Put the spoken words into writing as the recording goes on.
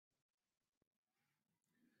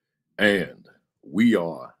And we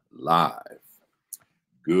are live.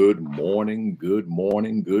 Good morning, good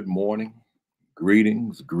morning, good morning.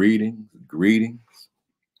 Greetings, greetings, greetings.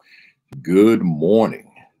 Good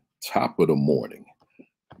morning. Top of the morning,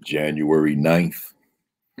 January 9th,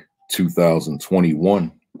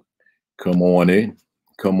 2021. Come on in.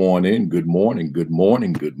 Come on in. Good morning, good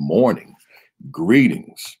morning, good morning.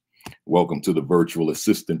 Greetings. Welcome to the Virtual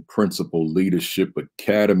Assistant Principal Leadership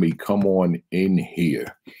Academy. Come on in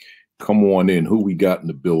here. Come on in. Who we got in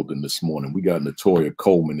the building this morning? We got Natoya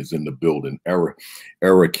Coleman is in the building.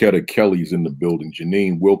 Eriquetta Kelly's in the building.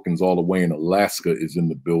 Janine Wilkins all the way in Alaska is in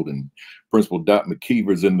the building. Principal Dot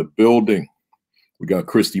McKeever is in the building. We got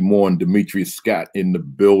Christy Moore and Demetrius Scott in the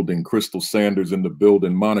building. Crystal Sanders in the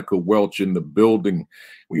building. Monica Welch in the building.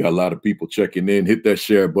 We got a lot of people checking in. Hit that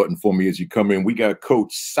share button for me as you come in. We got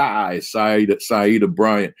Coach Saida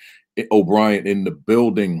O'Brien in the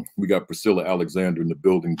building. We got Priscilla Alexander in the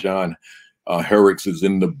building. John Herricks is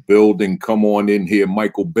in the building. Come on in here.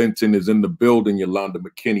 Michael Benton is in the building. Yolanda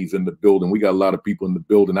McKinney's in the building. We got a lot of people in the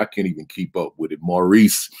building. I can't even keep up with it.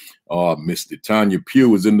 Maurice, Mr. Tanya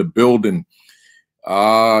Pugh is in the building.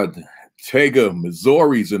 Tega,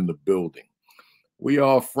 Missouri's in the building. We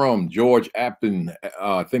are from George Appin.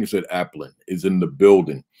 I think it said Applin is in the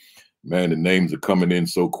building. Man, the names are coming in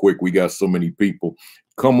so quick. We got so many people.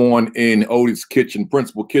 Come on in. Otis Kitchen,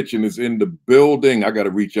 Principal Kitchen is in the building. I got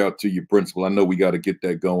to reach out to you, Principal. I know we got to get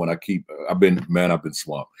that going. I've been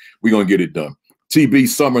swamped. We're going to get it done. TB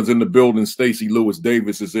Summers in the building. Stacy Lewis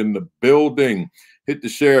Davis is in the building. Hit the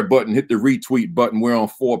share button, hit the retweet button. We're on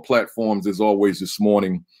 4 platforms as always this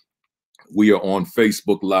morning. We are on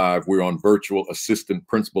Facebook Live. We're on Virtual Assistant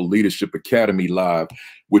Principal Leadership Academy Live,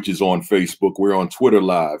 which is on Facebook. We're on Twitter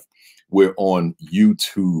Live. We're on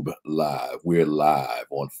YouTube Live. We're live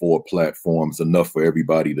on 4 platforms, enough for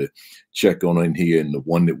everybody to check on in here, and the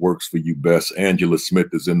one that works for you best. Angela Smith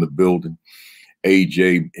is in the building.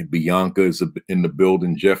 AJ Bianca is in the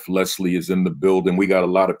building. Jeff Leslie is in the building. We got a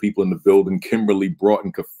lot of people in the building. Kimberly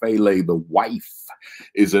Broughton Kafele, the wife,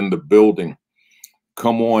 is in the building.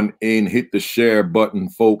 Come on in, hit the share button,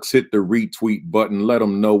 folks. Hit the retweet button. Let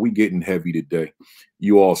them know we getting heavy today.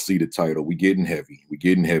 You all see the title. We getting heavy. We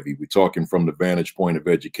getting heavy. We're talking from the vantage point of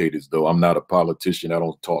educators, though. I'm not a politician. I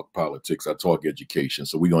don't talk politics. I talk education.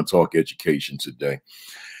 So we're going to talk education today.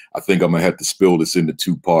 I think I'm going to have to spill this into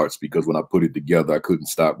 2 parts because when I put it together, I couldn't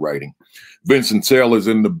stop writing. Vincent Taylor's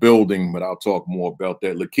in the building, but I'll talk more about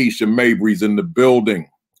that. Lakeisha Mabry's in the building.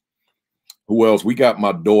 Who else? We got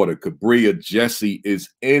my daughter, Cabria Jesse, is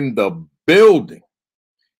in the building,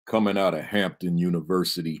 coming out of Hampton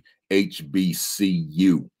University,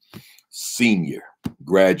 HBCU, senior,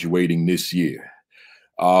 graduating this year.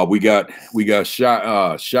 We got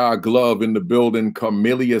Shy Glove in the building.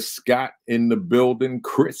 Carmelia Scott in the building.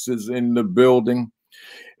 Chris is in the building.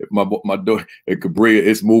 My daughter Cabria,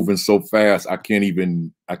 it's moving so fast. I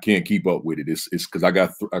can't keep up with it. It's because I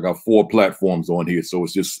got 4 platforms on here, so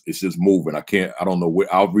it's just moving. I don't know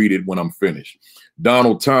where. I'll read it when I'm finished.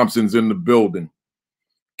 Donald Thompson's in the building.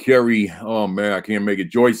 Kerry, oh man, I can't make it.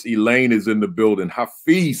 Joyce Elaine is in the building.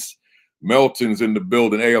 Hafiz Melton's in the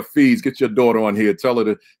building. Hey, Hafiz, get your daughter on here. Tell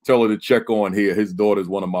her to check on here. His daughter's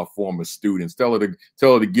one of my former students. Tell her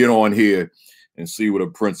to get on here and see what her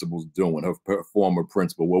principal's doing. Her former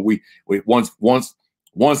principal. Well, we once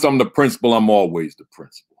I'm the principal, I'm always the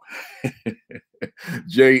principal.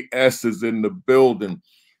 JS is in the building.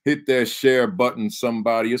 Hit that share button,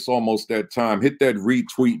 somebody. It's almost that time. Hit that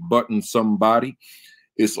retweet button, somebody.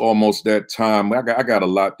 It's almost that time. I got a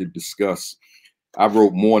lot to discuss. I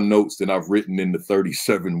wrote more notes than I've written in the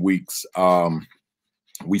 37 weeks.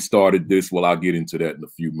 We started this. Well, I'll get into that in a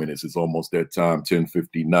few minutes. It's almost that time,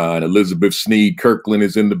 10:59. Elizabeth Sneed Kirkland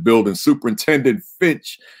is in the building. Superintendent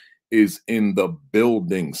Finch is in the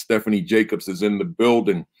building. Stephanie Jacobs is in the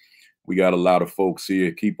building. We got a lot of folks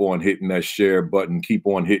here. Keep on hitting that share button. Keep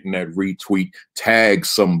on hitting that retweet. Tag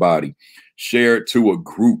somebody. Share it to a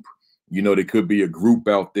group. You know, there could be a group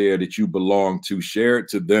out there that you belong to. Share it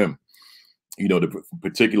to them. You know,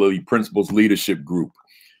 particularly Principals Leadership Group,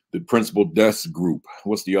 the Principal Desk Group.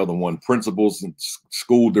 What's the other one? Principals and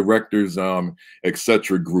School Directors,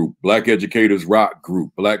 etc. Group. Black Educators Rock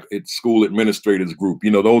Group. Black School Administrators Group.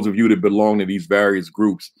 You know, those of you that belong to these various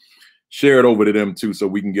groups, share it over to them too, so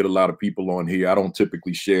we can get a lot of people on here. I don't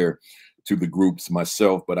typically share to the groups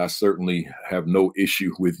myself, but I certainly have no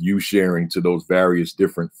issue with you sharing to those various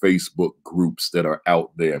different Facebook groups that are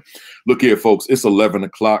out there. Look here, folks, it's 11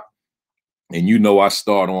 o'clock. And you know I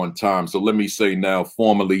start on time. So let me say now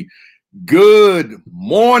formally, good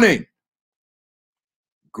morning.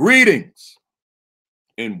 Greetings.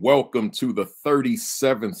 and welcome to the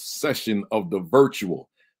 37th session of the virtual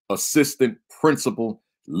Assistant Principal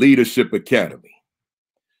Leadership Academy.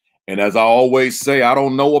 And as I always say, I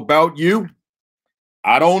don't know about you.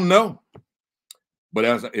 I don't know.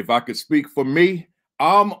 But if I could speak for me,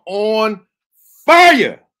 I'm on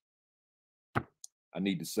fire. I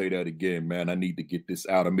need to say that again, man. I need to get this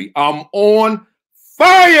out of me. I'm on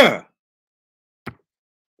fire.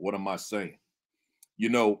 What am I saying? You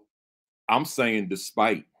know, I'm saying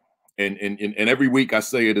despite, and every week I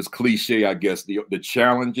say it as cliche, I guess, the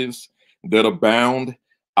challenges that abound,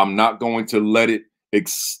 I'm not going to let it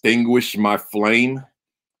extinguish my flame.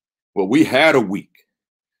 Well, we had a week,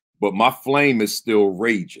 but my flame is still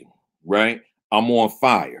raging, right? I'm on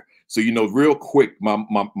fire. So, you know, real quick,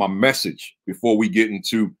 my message before we get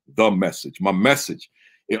into the message, my message,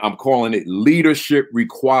 I'm calling it Leadership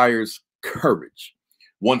Requires Courage.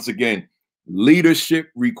 Once again, leadership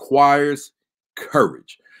requires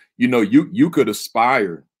courage. You know, you could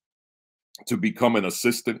aspire to become an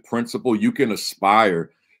assistant principal. You can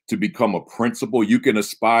aspire to become a principal. You can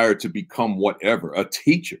aspire to become whatever, a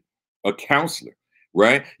teacher, a counselor,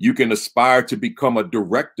 right? You can aspire to become a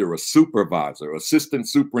director, a supervisor, assistant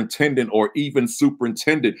superintendent, or even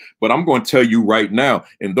superintendent. But I'm going to tell you right now,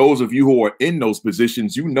 and those of you who are in those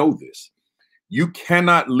positions, you know this. You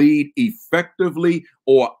cannot lead effectively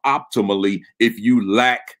or optimally if you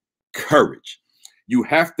lack courage. You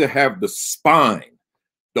have to have the spine,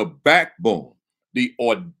 the backbone, the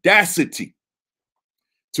audacity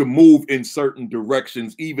to move in certain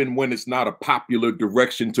directions, even when it's not a popular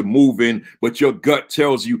direction to move in, but your gut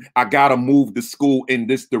tells you, I got to move the school in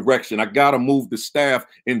this direction. I got to move the staff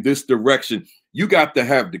in this direction. You got to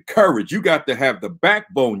have the courage. You got to have the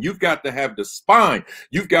backbone. You've got to have the spine.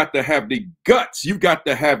 You've got to have the guts. You've got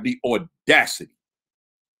to have the audacity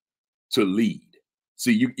to lead.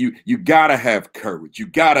 See, you got to have courage. You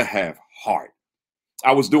got to have heart.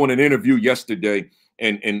 I was doing an interview yesterday,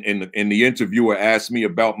 and the interviewer asked me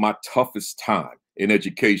about my toughest time in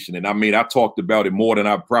education. And I mean, I talked about it more than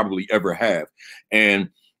I probably ever have. And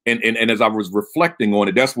as I was reflecting on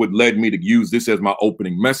it, that's what led me to use this as my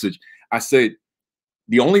opening message. I said,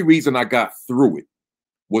 the only reason I got through it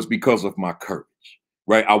was because of my courage,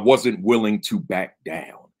 right? I wasn't willing to back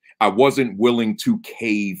down. I wasn't willing to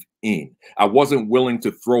cave in. I wasn't willing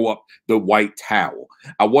to throw up the white towel.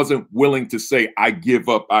 I wasn't willing to say, I give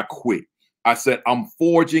up, I quit. I said, I'm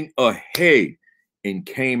forging ahead, and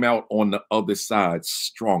came out on the other side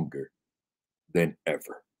stronger than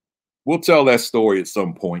ever. We'll tell that story at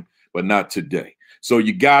some point, but not today. So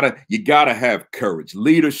you gotta have courage.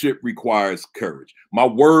 Leadership requires courage. My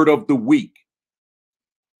word of the week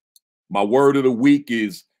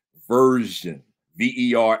is version.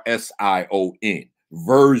 version.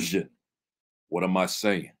 Version. What am I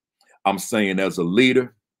saying? I'm saying as a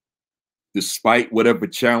leader, despite whatever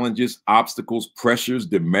challenges, obstacles, pressures,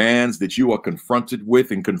 demands that you are confronted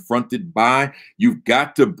with and confronted by, you've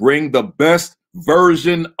got to bring the best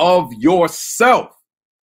version of yourself.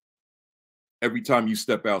 Every time you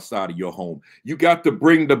step outside of your home, you got to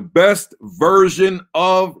bring the best version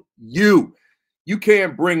of you. You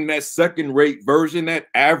can't bring that second-rate version, that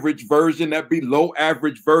average version, that below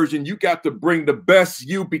average version. You got to bring the best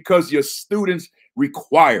you because your students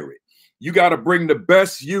require it. You got to bring the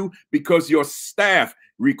best you because your staff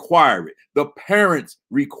require it. The parents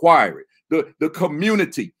require it. The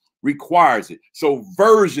community requires it. So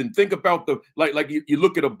version, think about like you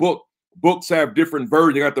look at a book. Books have different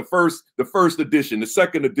versions. You got the first edition, the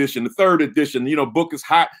second edition, the third edition. You know, book is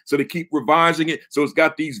hot, so they keep revising it. So it's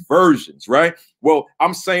got these versions, right? Well,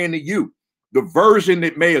 I'm saying to you, the version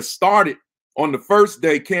that may have started on the first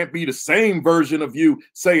day can't be the same version of you,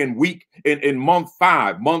 say in month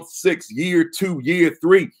 5, month 6, year 2, year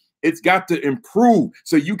 3. It's got to improve.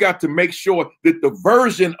 So you got to make sure that the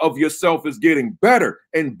version of yourself is getting better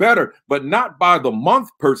and better, but not by the month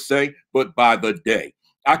per se, but by the day.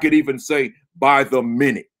 I could even say by the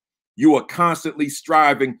minute. You are constantly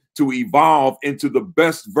striving to evolve into the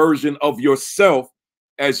best version of yourself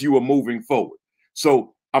as you are moving forward.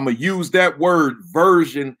 So I'm going to use that word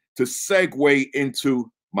version to segue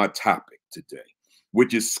into my topic today,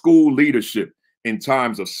 which is school leadership in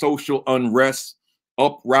times of social unrest,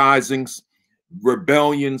 uprisings,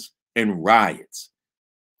 rebellions, and riots.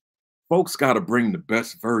 Folks got to bring the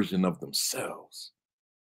best version of themselves.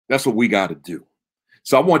 That's what we got to do.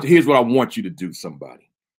 So here's what I want you to do, somebody.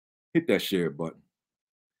 Hit that share button.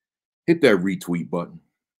 Hit that retweet button.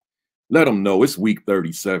 Let them know it's week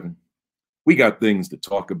 37. We got things to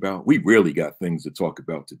talk about. We really got things to talk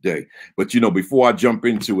about today. But, you know, before I jump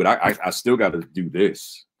into it, I still got to do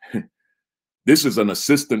this. This is an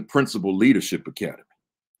Assistant Principal Leadership Academy.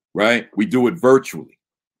 right? We do it virtually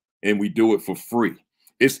and we do it for free.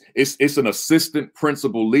 It's an assistant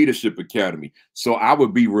principal leadership academy. So I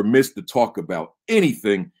would be remiss to talk about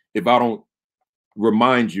anything if I don't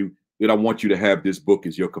remind you that I want you to have this book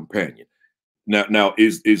as your companion. Now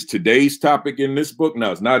is today's topic in this book?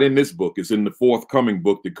 No, it's not in this book. It's in the forthcoming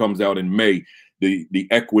book that comes out in May, the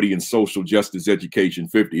Equity and Social Justice Education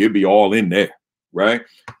 50. It'd be all in there, right?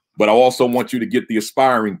 But I also want you to get the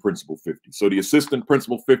Aspiring Principal 50. So the Assistant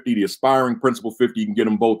Principal 50, the Aspiring Principal 50, you can get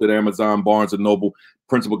them both at Amazon, Barnes & Noble,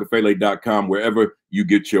 principalkafele.com, wherever you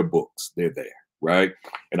get your books. They're there, right?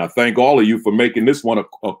 And I thank all of you for making this one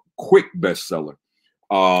a quick bestseller.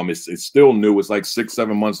 It's still new. It's like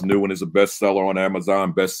 6-7 months new, and it's a bestseller on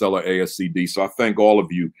Amazon, bestseller ASCD. So I thank all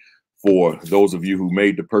of you for those of you who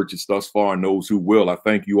made the purchase thus far and those who will. I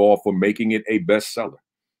thank you all for making it a bestseller.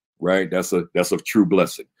 Right? That's a true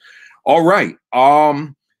blessing. All right. Our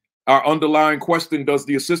underlying question: does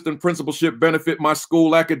the assistant principalship benefit my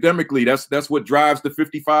school academically? That's what drives the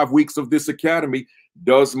 55 weeks of this academy.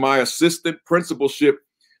 Does my assistant principalship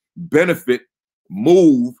benefit,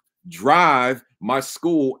 move, drive my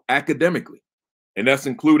school academically? And that's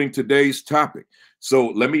including today's topic. So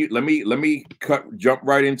let me jump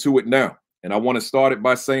right into it now. And I want to start it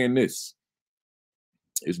by saying this.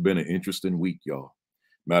 It's been an interesting week, y'all.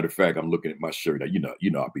 Matter of fact, I'm looking at my shirt. You know,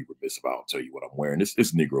 I'll be remiss if I don't tell you what I'm wearing. It's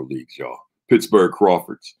Negro Leagues, y'all. Pittsburgh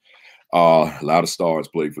Crawfords. A lot of stars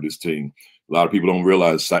played for this team. A lot of people don't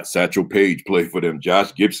realize Satchel Paige played for them.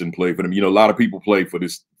 Josh Gibson played for them. You know, a lot of people played for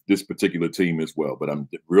this particular team as well. But I'm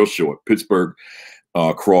real short. Pittsburgh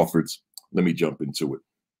Crawfords. Let me jump into it.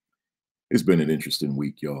 It's been an interesting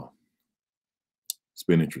week, y'all. It's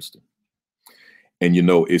been interesting. And you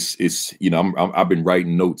know, it's you know, I've been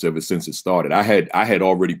writing notes ever since it started. I had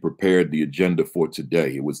already prepared the agenda for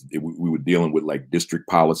today. We were dealing with like district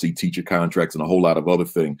policy, teacher contracts, and a whole lot of other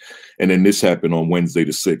things. And then this happened on Wednesday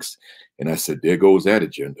the 6th. And I said, there goes that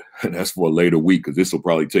agenda. And that's for a later week, because this will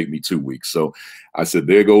probably take me 2 weeks. So I said,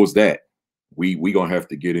 there goes that. We gonna have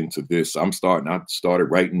to get into this. I started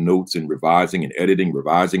writing notes and revising and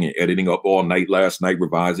editing up all night last night,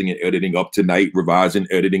 revising and editing up tonight, revising,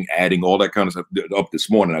 editing, adding, all that kind of stuff up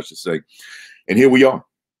this morning, I should say. And here we are.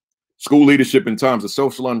 School leadership in times of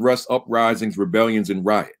social unrest, uprisings, rebellions, and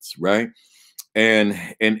riots, right? And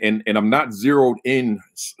I'm not zeroed in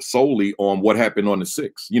solely on what happened on the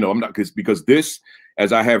 6th. You know, I'm not, because this,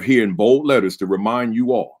 as I have here in bold letters to remind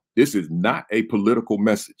you all, this is not a political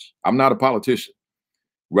message. I'm not a politician,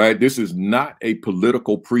 right? This is not a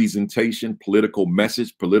political presentation, political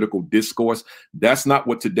message, political discourse. That's not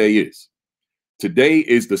what today is. Today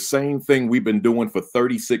is the same thing we've been doing for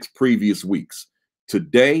 36 previous weeks.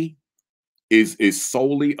 Today is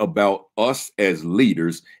solely about us as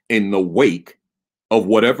leaders in the wake of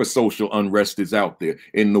whatever social unrest is out there,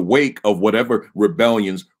 in the wake of whatever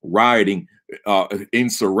rebellions, rioting,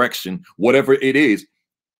 insurrection, whatever it is.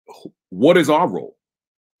 What is our role?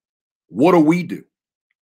 What do we do?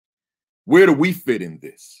 Where do we fit in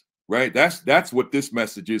this? Right? That's what this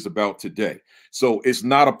message is about today. So it's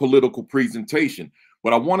not a political presentation,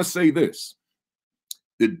 but I want to say this.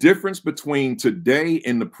 The difference between today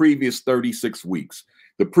and the previous 36 weeks,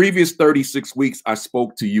 the previous 36 weeks, I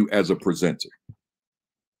spoke to you as a presenter.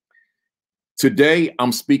 Today,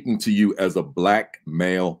 I'm speaking to you as a Black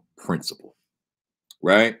male principal.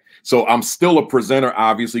 Right? So I'm still a presenter,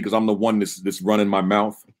 obviously, because I'm the one that's running my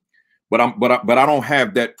mouth, but I don't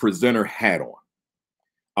have that presenter hat on.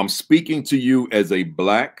 I'm speaking to you as a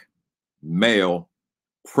Black male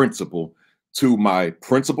principal to my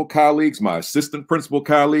principal colleagues, my assistant principal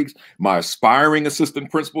colleagues, my aspiring assistant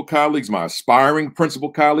principal colleagues, my aspiring principal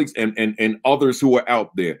colleagues, and others who are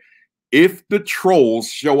out there. If the trolls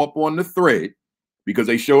show up on the thread, because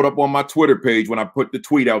they showed up on my Twitter page when I put the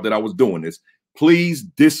tweet out that I was doing this, please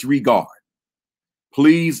disregard,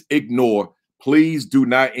 please ignore, please do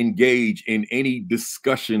not engage in any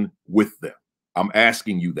discussion with them. I'm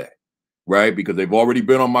asking you that, right? Because they've already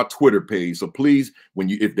been on my Twitter page. So please,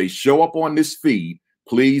 if they show up on this feed,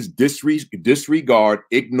 please disregard,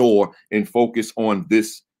 ignore, and focus on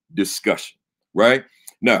this discussion, right?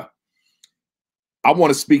 Now, I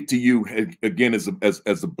want to speak to you again as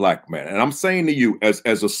a Black man, and I'm saying to you as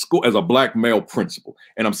a Black male principal,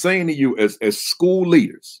 and I'm saying to you as school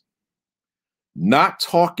leaders, not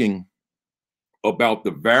talking about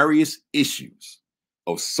the various issues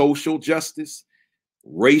of social justice,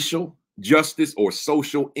 racial justice, or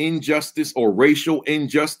social injustice, or racial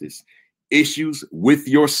injustice issues with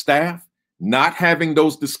your staff, not having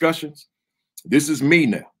those discussions. This is me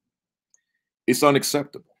now. It's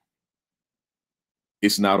unacceptable.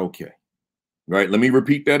 It's not okay, right? Let me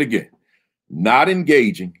repeat that again. Not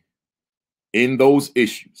engaging in those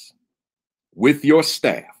issues with your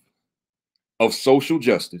staff of social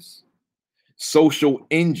justice, social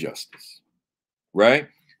injustice, right?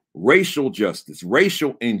 Racial justice,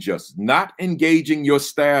 racial injustice, not engaging your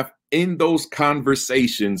staff in those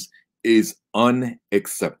conversations is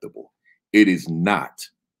unacceptable. It is not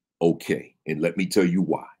okay. And let me tell you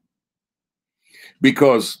why.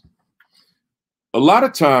 Because a lot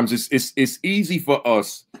of times it's easy for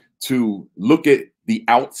us to look at the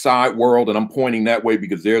outside world, and I'm pointing that way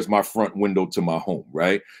because there's my front window to my home,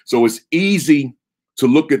 right? So it's easy to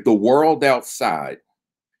look at the world outside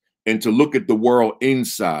and to look at the world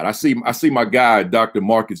inside. I see my guy, Dr.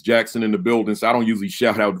 Marcus Jackson, in the building. So I don't usually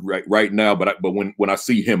shout out right now, but when I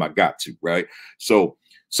see him, I got to, right? So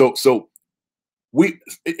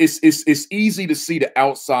it's easy to see the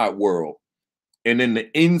outside world and then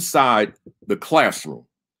the inside, the classroom,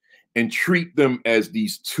 and treat them as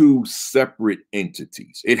these two separate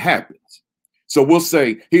entities. It happens. So we'll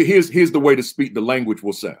say, here's the way to speak the language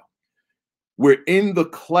will sound. We're in the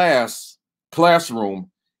classroom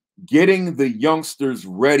getting the youngsters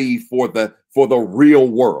ready for the real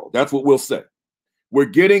world. That's what we'll say. We're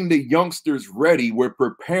getting the youngsters ready. We're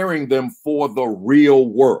preparing them for the real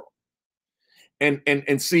world.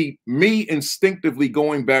 And see, me instinctively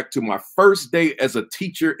going back to my first day as a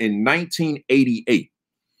teacher in 1988,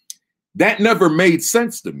 that never made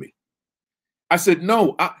sense to me. I said,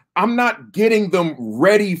 no, I'm not getting them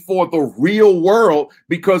ready for the real world,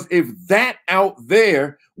 because if that out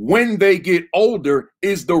there, when they get older,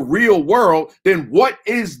 is the real world, then what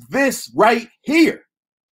is this right here?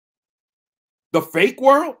 The fake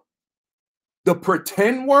world? The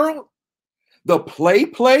pretend world? The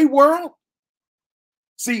play world?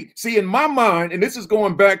 See, in my mind, and this is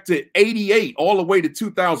going back to 88 all the way to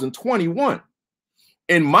 2021,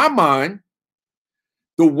 in my mind,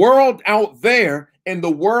 the world out there and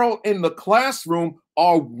the world in the classroom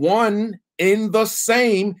are one in the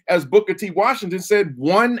same, as Booker T. Washington said,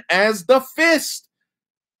 one as the fist,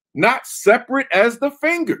 not separate as the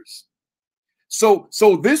fingers. So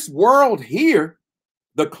this world here,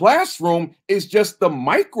 the classroom, is just the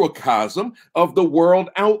microcosm of the world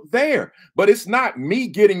out there. But it's not me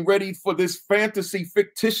getting ready for this fantasy,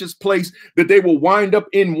 fictitious place that they will wind up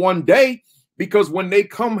in one day. Because when they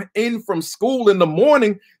come in from school in the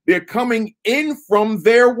morning, they're coming in from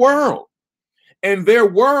their world. And their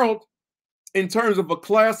world, in terms of a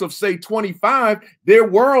class of, say, 25, their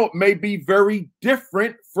world may be very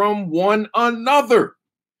different from one another.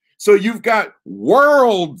 So you've got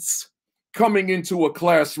worlds coming into a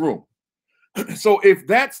classroom. So if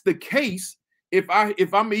that's the case, if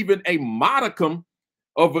I'm even a modicum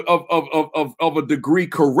of a degree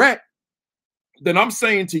correct, then I'm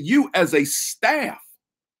saying to you as a staff,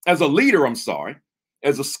 as a leader,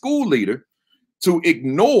 as a school leader, to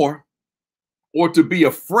ignore or to be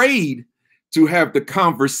afraid to have the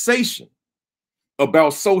conversation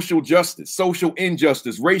about social justice, social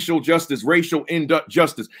injustice, racial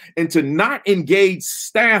injustice, and to not engage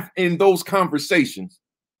staff in those conversations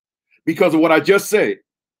because of what I just said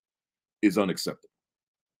is unacceptable.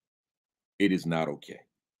 It is not okay.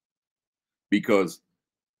 Because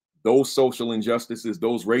those social injustices,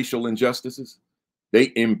 those racial injustices,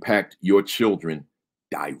 they impact your children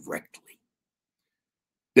directly.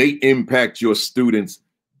 They impact your students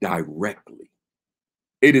directly.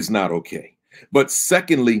 It is not okay. But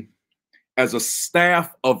secondly, as a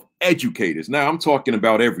staff of educators, now I'm talking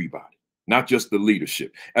about everybody, not just the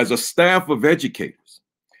leadership, as a staff of educators,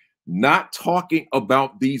 not talking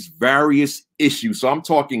about these various issues. So I'm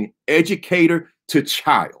talking educator to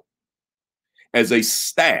child. As a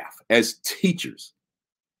staff, as teachers,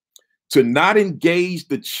 to not engage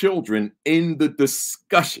the children in the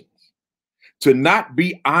discussions, to not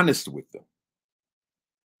be honest with them,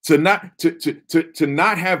 to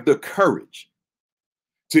not have the courage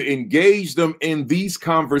to engage them in these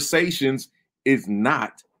conversations is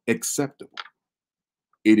not acceptable.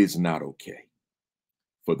 It is not okay.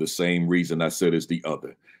 For the same reason I said as the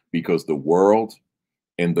other, because the world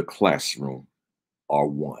and the classroom are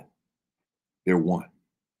one. They're one.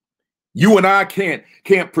 You and I can't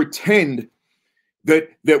pretend that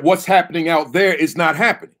what's happening out there is not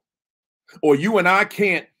happening. Or you and I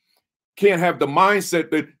can't have the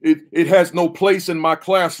mindset that it has no place in my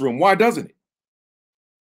classroom. Why doesn't it?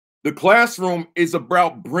 The classroom is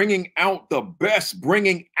about bringing out the best,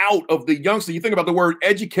 bringing out of the youngster. You think about the word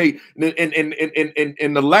educate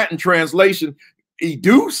in the Latin translation,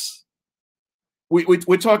 educe.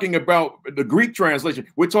 We're talking about the Greek translation.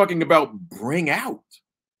 We're talking about bring out.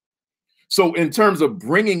 So in terms of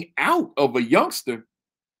bringing out of a youngster,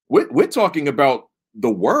 we're talking about the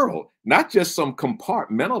world, not just some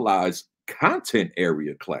compartmentalized content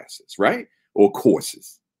area classes, right? Or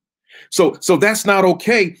courses. So that's not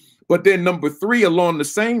okay. But then number 3, along the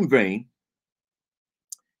same vein,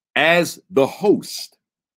 as the host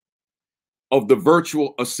of the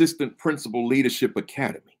Virtual Assistant Principal Leadership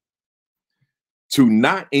Academy, to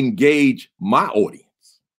not engage my audience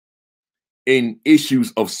in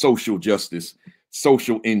issues of social justice,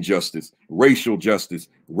 social injustice, racial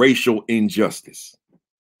injustice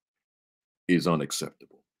is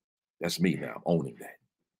unacceptable. That's me now owning that.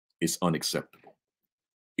 It's unacceptable.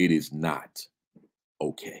 It is not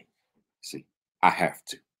okay. See, I have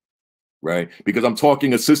to, right? Because I'm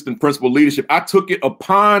talking assistant principal leadership. I took it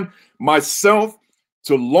upon myself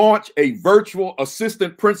to launch a virtual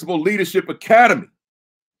assistant principal leadership academy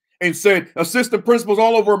and said, assistant principals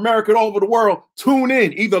all over America, all over the world, tune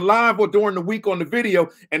in either live or during the week on the video.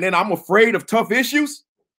 And then I'm afraid of tough issues.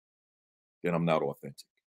 Then I'm not authentic.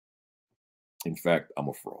 In fact, I'm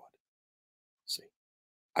a fraud. See,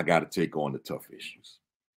 I got to take on the tough issues.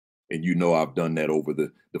 And you know, I've done that over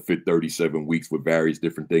the 37 weeks with various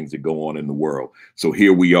different things that go on in the world. So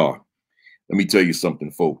here we are. Let me tell you something,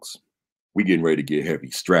 folks. We getting ready to get heavy.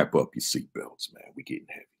 Strap up your seatbelts, man. We getting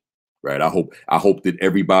heavy, right? I hope that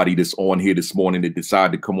everybody that's on here this morning that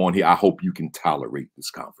decided to come on here, I hope you can tolerate this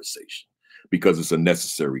conversation because it's a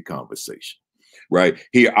necessary conversation, right?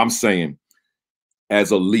 Here, I'm saying,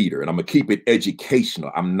 as a leader, and I'm gonna keep it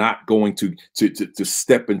educational. I'm not going to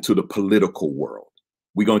step into the political world.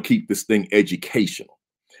 We're going to keep this thing educational,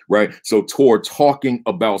 right? So toward talking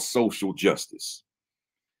about social justice,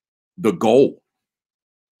 the goal,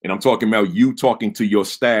 and I'm talking about you talking to your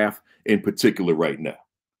staff in particular right now,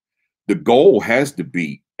 the goal has to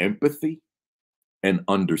be empathy and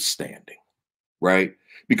understanding, right?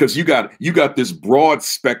 Because you got this broad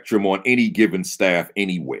spectrum on any given staff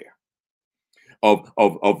anywhere. Of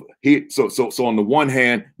here, so on the one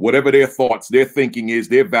hand, whatever their thoughts, their thinking is,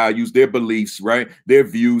 their values, their beliefs, right, their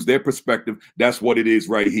views, their perspective, that's what it is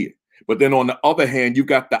right here. But then on the other hand, you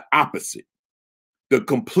got the opposite, the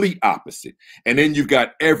complete opposite, and then you've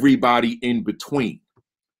got everybody in between.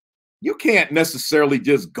 You can't necessarily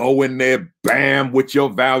just go in there, bam, with your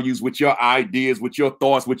values, with your ideas, with your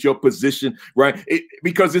thoughts, with your position, right?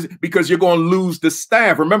 Because you're going to lose the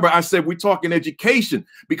staff. Remember, I said we're talking education,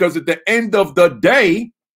 because at the end of the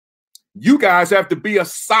day, you guys have to be a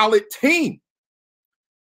solid team.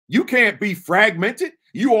 You can't be fragmented.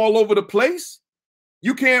 You all over the place.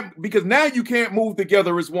 You can't, because now you can't move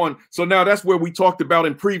together as one. So now that's where we talked about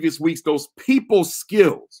in previous weeks, those people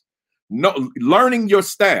skills. No, learning your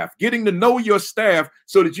staff, getting to know your staff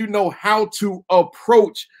so that you know how to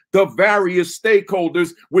approach the various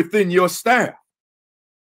stakeholders within your staff.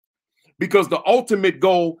 Because the ultimate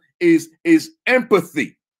goal is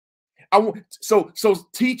empathy. So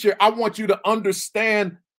teacher, I want you to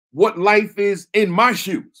understand what life is in my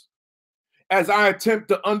shoes as I attempt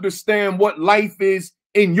to understand what life is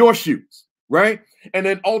in your shoes, right? And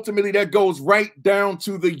then ultimately that goes right down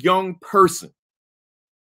to the young person.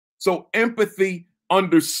 So empathy,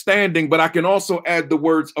 understanding, but I can also add the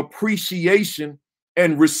words appreciation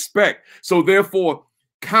and respect. So therefore,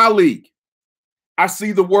 colleague, I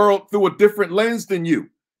see the world through a different lens than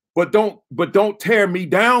you, but don't tear me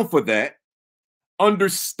down for that.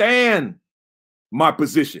 Understand my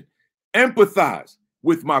position, empathize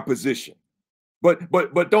with my position,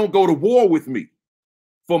 but don't go to war with me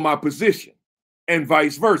for my position, and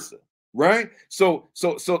vice versa. Right. So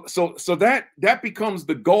that becomes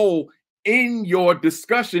the goal in your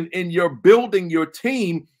discussion, in your building your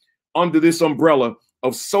team under this umbrella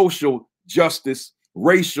of social justice,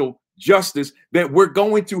 racial justice, that we're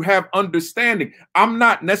going to have understanding. I'm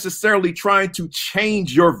not necessarily trying to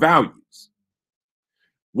change your values.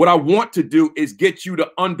 What I want to do is get you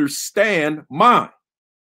to understand mine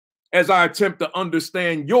as I attempt to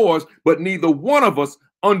understand yours, but neither one of us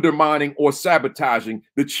undermining or sabotaging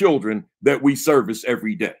the children that we service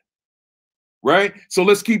every day, right? So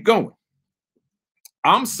let's keep going.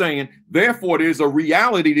 I'm saying, therefore, there's a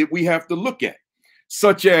reality that we have to look at,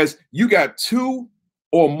 such as you got 2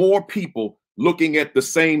 or more people looking at the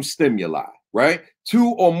same stimuli, right?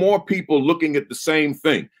 2 or more people looking at the same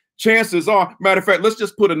thing. Chances are, matter of fact, let's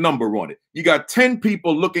just put a number on it. You got 10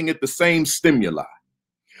 people looking at the same stimuli,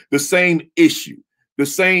 the same issue,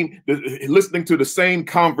 listening to the same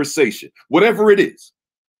conversation, whatever it is.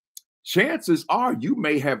 Chances are you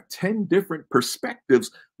may have 10 different perspectives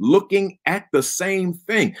looking at the same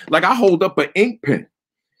thing. Like I hold up an ink pen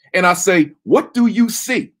and I say, what do you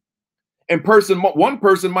see? And one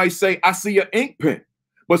person might say, I see an ink pen.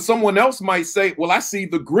 But someone else might say, well, I see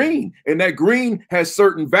the green, and that green has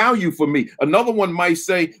certain value for me. Another one might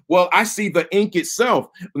say, well, I see the ink itself.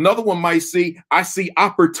 Another one might see, I see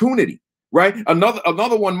opportunity, right?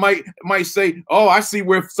 Another one might say, oh, I see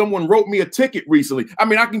where someone wrote me a ticket recently. I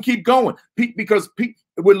mean, I can keep going because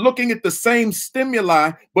we're looking at the same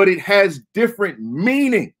stimuli, but it has different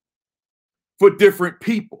meaning for different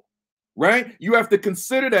people. Right? You have to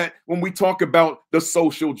consider that when we talk about the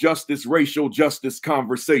social justice, racial justice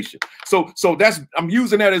conversation. So I'm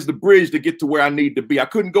using that as the bridge to get to where I need to be. I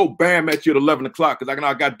couldn't go bam at you at 11 o'clock because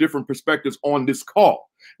I got different perspectives on this call.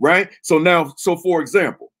 Right? So for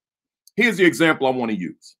example, here's the example I want to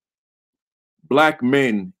use. Black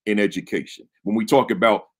men in education. When we talk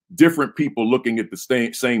about different people looking at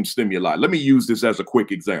the same stimuli, let me use this as a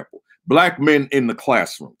quick example. Black men in the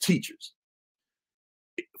classroom, teachers.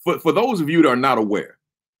 For those of you that are not aware,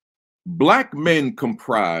 Black men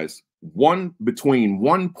comprise between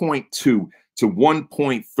 1.2 to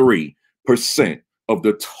 1.3% of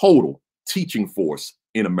the total teaching force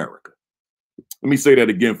in America. Let me say that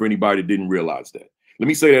again for anybody that didn't realize that. Let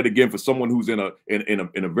me say that again for someone who's in a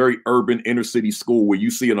very urban inner city school where you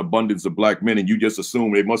see an abundance of Black men and you just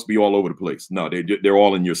assume they must be all over the place. No, they're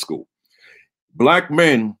all in your school. Black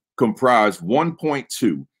men comprise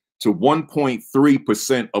 1.2 to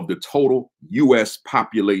 1.3% of the total U.S.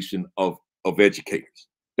 population of educators.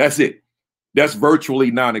 That's it. That's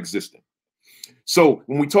virtually non-existent. So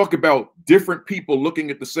when we talk about different people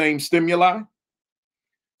looking at the same stimuli,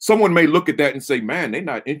 someone may look at that and say, man, they're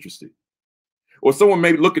not interested. Or someone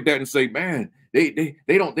may look at that and say, man, they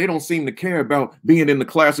don't seem to care about being in the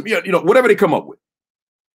classroom. Yeah, whatever they come up with.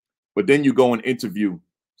 But then you go and interview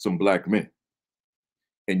some Black men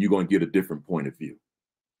and you're going to get a different point of view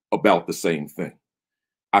about the same thing.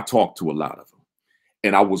 I talked to a lot of them,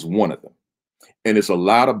 and I was one of them. And it's a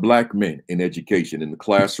lot of Black men in education in the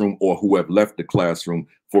classroom or who have left the classroom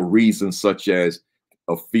for reasons such as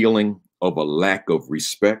a feeling of a lack of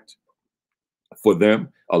respect for them,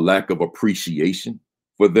 a lack of appreciation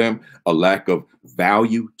for them, a lack of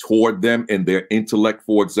value toward them and their intellect,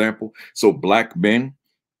 for example. So Black men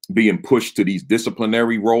being pushed to these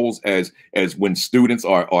disciplinary roles as when students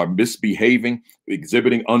are misbehaving,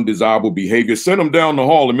 exhibiting undesirable behavior, send them down the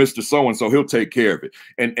hall to Mr. So-and-so, he'll take care of it.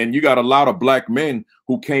 And you got a lot of Black men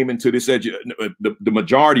who came into this, the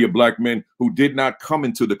majority of Black men who did not come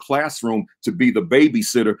into the classroom to be the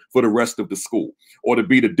babysitter for the rest of the school or to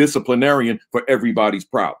be the disciplinarian for everybody's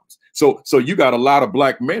problems. So you got a lot of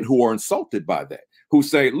Black men who are insulted by that, who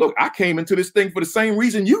say, look, I came into this thing for the same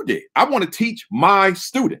reason you did. I want to teach my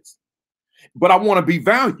students, but I want to be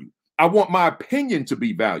valued. I want my opinion to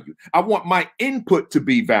be valued. I want my input to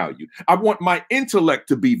be valued. I want my intellect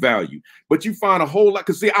to be valued. But you find a whole lot,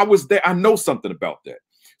 because see, I was there. I know something about that.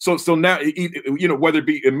 So now, whether it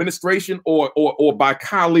be administration or by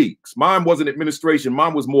colleagues, mine wasn't administration.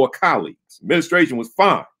 Mine was more colleagues. Administration was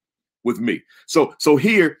fine with me. So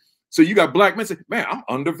here, so you got Black men say, man, I'm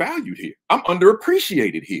undervalued here. I'm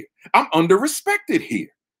underappreciated here. I'm underrespected here,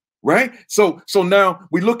 right? So now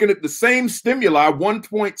we're looking at the same stimuli,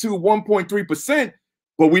 1.2, 1.3%,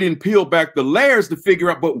 but we didn't peel back the layers to figure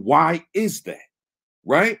out, but why is that,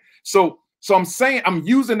 right? So I'm saying, I'm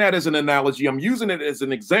using that as an analogy. I'm using it as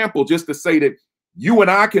an example just to say that you and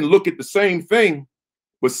I can look at the same thing,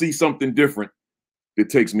 but see something different. It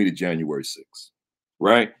takes me to January 6th,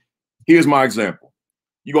 right? Here's my example.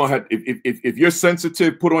 You're gonna have, if you're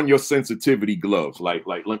sensitive, put on your sensitivity gloves. Like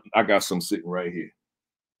I got some sitting right here.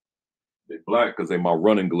 They're black because they're my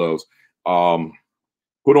running gloves.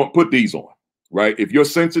 Put these on, right? If you're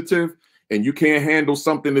sensitive and you can't handle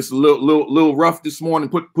something that's a little rough this morning,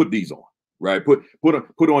 put these on, right?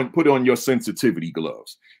 Put on your sensitivity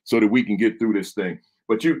gloves so that we can get through this thing.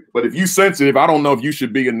 But if you sensitive, I don't know if you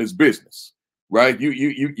should be in this business, right?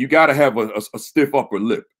 You got to have a stiff upper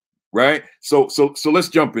lip. Right. So let's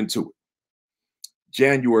jump into it.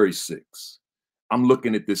 January 6th. I'm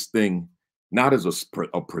looking at this thing not as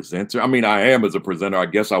a presenter. I mean, I am as a presenter. I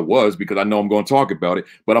guess I was, because I know I'm going to talk about it,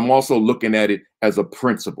 but I'm also looking at it as a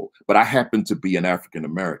principle. But I happen to be an African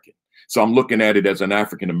American. So I'm looking at it as an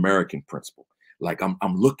African American principle. Like I'm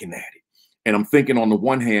looking at it and I'm thinking, on the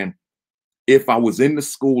one hand, if I was in the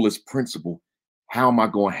school as principal, how am I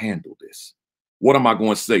going to handle this? What am I going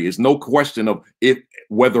to say? It's no question of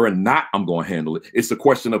whether or not I'm going to handle it. It's a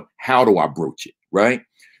question of how do I broach it, right?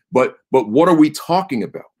 But what are we talking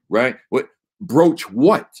about, right? Broach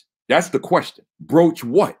what? That's the question. Broach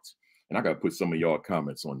what? And I got to put some of y'all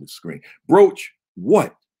comments on the screen. Broach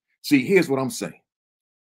what? See, here's what I'm saying.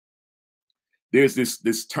 There's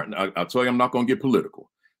this turn. I'll tell you, I'm not going to get political.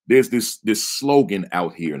 There's this slogan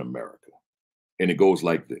out here in America, And it goes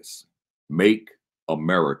like this: Make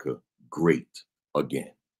America great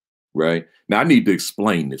again. Right? Now, I need to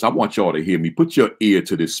explain this. I want y'all to hear me. Put your ear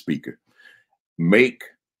to this speaker. Make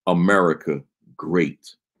America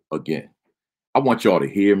great again. I want y'all to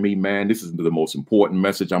hear me, man. This is the most important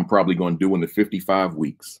message I'm probably going to do in the 55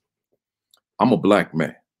 weeks. I'm a black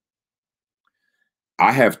man.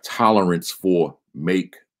 I have tolerance for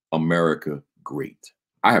make America great.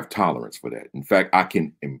 I have tolerance for that. In fact, I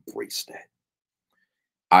can embrace that.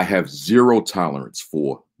 I have zero tolerance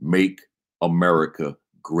for make America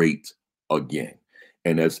great again.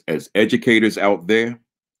 And as educators out there,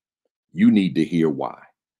 you need to hear why.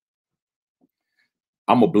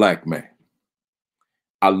 I'm a black man.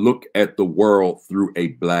 I look at the world through a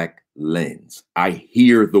black lens. I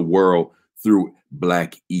hear the world through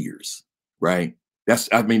black ears, right? That's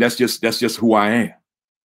just who I am.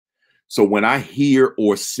 So when I hear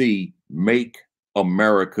or see make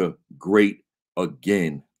America great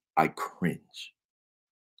again, I cringe.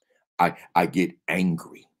 I get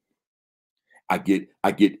angry. I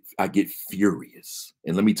get furious.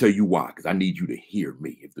 And let me tell you why, because I need you to hear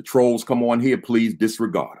me. If the trolls come on here, please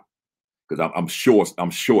disregard them, because I'm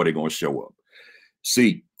sure they're going to show up.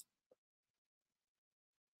 See,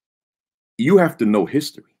 you have to know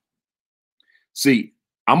history. See,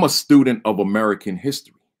 I'm a student of American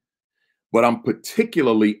history, but I'm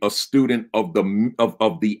particularly a student of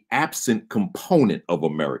the absent component of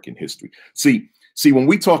American history. See, when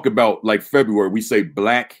we talk about like February, we say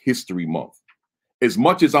Black History Month. As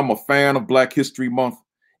much as I'm a fan of Black History Month,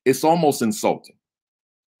 it's almost insulting.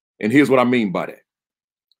 And here's what I mean by that.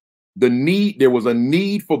 There was a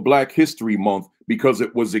need for Black History Month because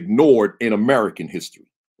it was ignored in American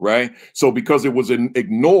history, right? So because it was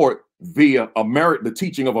ignored via the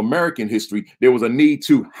teaching of American history, there was a need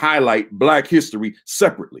to highlight Black history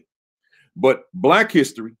separately. But Black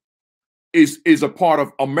history is a part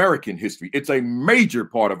of American history. It's a major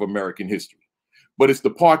part of American history. But it's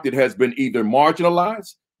the part that has been either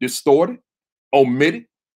marginalized, distorted, omitted,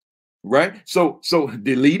 right? So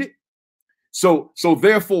deleted. So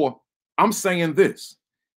therefore, I'm saying this: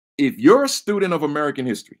 if you're a student of American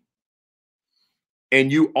history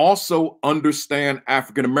and you also understand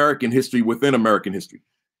African American history within American history,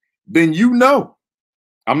 then you know,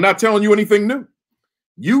 I'm not telling you anything new.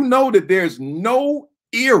 You know that there's no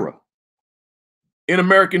era in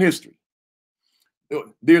American history.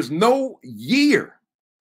 There's no year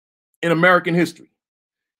in American history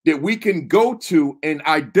that we can go to and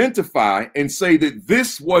identify and say that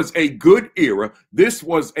this was a good era, this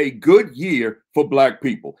was a good year for Black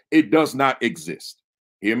people. It does not exist.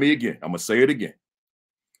 Hear me again. I'm going to say it again.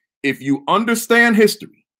 If you understand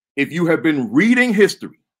history, if you have been reading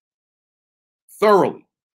history thoroughly,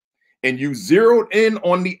 and you zeroed in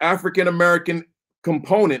on the African American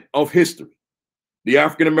component of history, the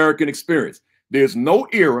African American experience, there's no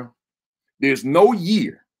era, there's no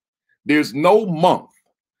year, there's no month,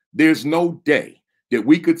 there's no day that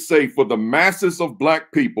we could say for the masses of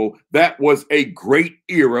Black people, that was a great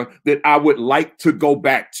era that I would like to go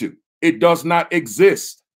back to. It does not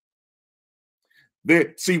exist.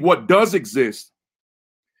 See, what does exist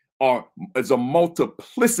is a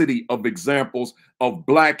multiplicity of examples of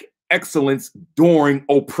Black excellence during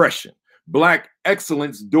oppression, Black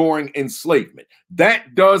excellence during enslavement.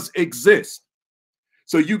 That does exist.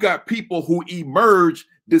 So you got people who emerge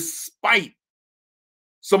despite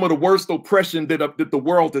some of the worst oppression that the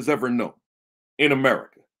world has ever known in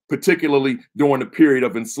America, particularly during the period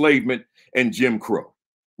of enslavement and Jim Crow,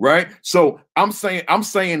 right? So I'm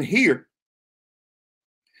saying here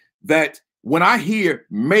that when I hear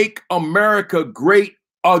make America great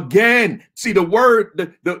again, see the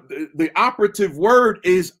word, the operative word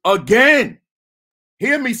is again.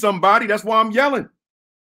 Hear me, somebody. That's why I'm yelling.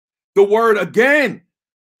 The word again.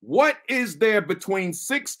 What is there between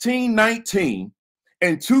 1619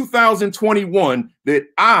 and 2021 that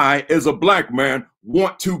I, as a Black man,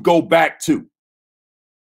 want to go back to?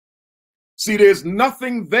 See, there's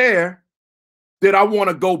nothing there that I want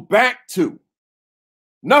to go back to.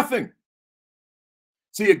 Nothing.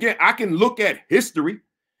 See, again, I can look at history.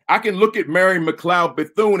 I can look at Mary McLeod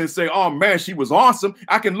Bethune and say, oh, man, she was awesome.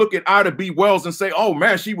 I can look at Ida B. Wells and say, oh,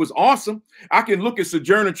 man, she was awesome. I can look at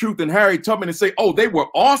Sojourner Truth and Harriet Tubman and say, oh, they were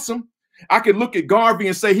awesome. I can look at Garvey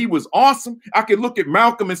and say he was awesome. I can look at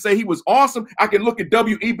Malcolm and say he was awesome. I can look at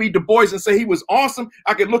W.E.B. Du Bois and say he was awesome.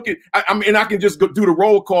 I can look at, and I can just go do the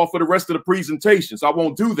roll call for the rest of the presentation. So I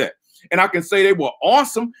won't do that. And I can say they were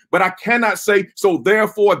awesome, but I cannot say, so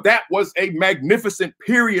therefore that was a magnificent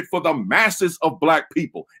period for the masses of Black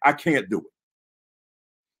people. I can't do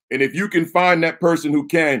it. And if you can find that person who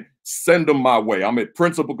can, send them my way. I'm at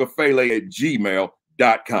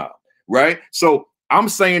principalkafele@gmail.com, right? So I'm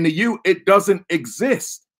saying to you, it doesn't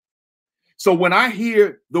exist. So when I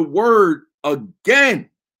hear the word again,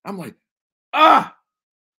 I'm like,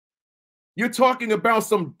 you're talking about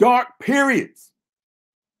some dark periods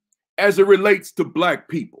as it relates to Black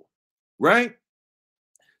people, right?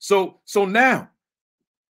 So now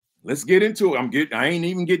let's get into it. I ain't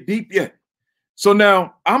even get deep yet. So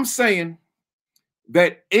now I'm saying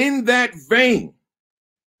that in that vein,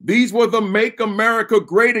 these were the Make America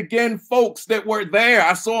Great Again folks that were there.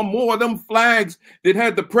 I saw more of them flags that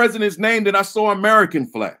had the president's name than I saw American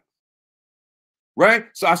flags, right?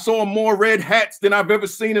 So I saw more red hats than I've ever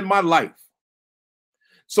seen in my life.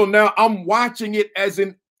 So now I'm watching it as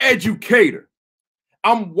an educator.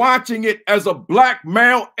 I'm watching it as a Black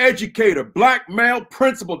male educator, Black male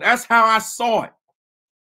principal. That's how I saw it.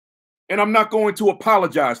 And I'm not going to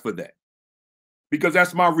apologize for that because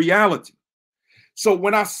that's my reality. So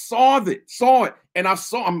when I saw it, and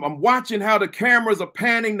I'm watching how the cameras are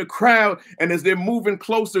panning the crowd and as they're moving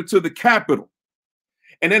closer to the Capitol.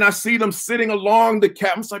 And then I see them sitting along the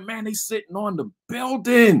Capitol. I'm like, man, they sitting on the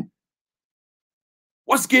building.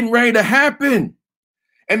 What's getting ready to happen?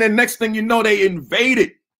 And then next thing you know, they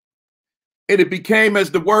invaded. And it became,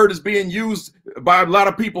 as the word is being used by a lot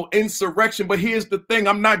of people, insurrection. But here's the thing,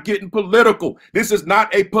 I'm not getting political. This is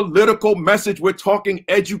not a political message. We're talking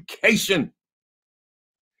education.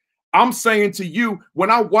 I'm saying to you, when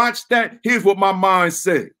I watched that, here's what my mind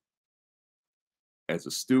said. As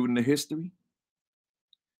a student of history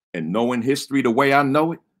and knowing history the way I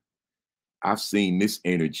know it, I've seen this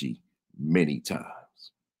energy many times.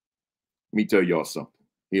 Let me tell y'all something.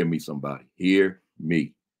 Hear me, somebody. Hear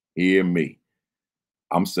me. Hear me.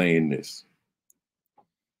 I'm saying this.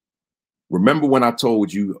 Remember when I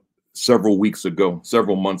told you several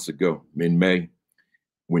months ago in May,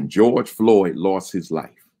 when George Floyd lost his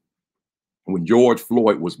life, when George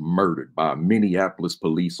Floyd was murdered by a Minneapolis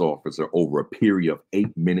police officer over a period of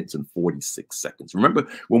 8 minutes and 46 seconds. Remember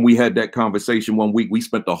when we had that conversation one week? We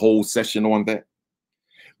spent the whole session on that.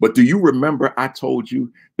 But do you remember I told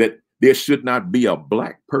you that there should not be a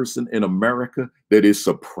Black person in America that is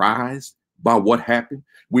surprised by what happened?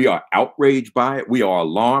 We are outraged by it. We are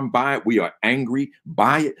alarmed by it. We are angry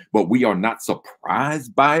by it, but we are not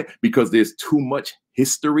surprised by it because there's too much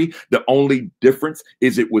history. The only difference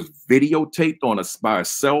is it was videotaped by a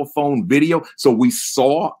cell phone video. So we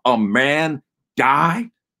saw a man die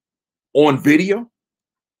on video,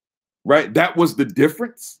 right? That was the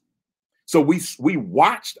difference. So we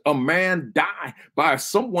watched a man die by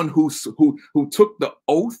someone who took the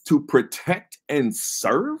oath to protect and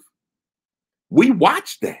serve. We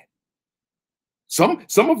watched that. Some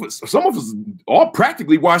of us all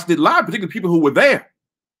practically watched it live, particularly people who were there,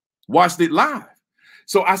 watched it live.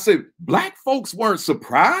 So I said, Black folks weren't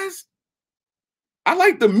surprised. I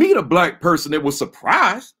like to meet a Black person that was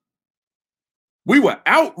surprised. We were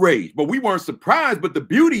outraged, but we weren't surprised. But the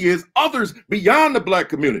beauty is others beyond the Black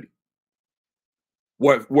community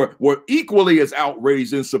were equally as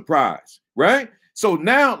outraged and surprised, right? So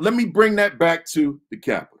now let me bring that back to the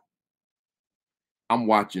Capitol. I'm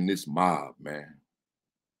watching this mob, man.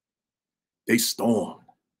 They stormed.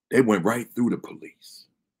 They went right through the police.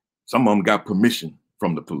 Some of them got permission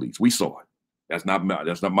from the police. We saw it. That's not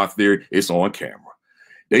my theory. It's on camera.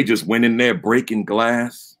 They just went in there breaking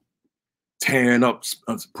glass, tearing up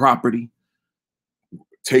property,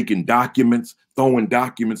 taking documents, throwing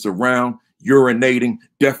documents around, urinating,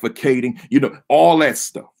 defecating, all that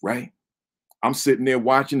stuff, right? I'm sitting there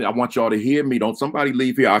watching it. I want y'all to hear me. Don't somebody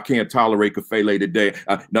leave here. I can't tolerate Kafele today.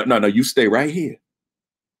 No, you stay right here,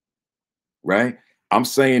 right? I'm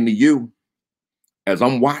saying to you, as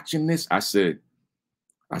I'm watching this, I said,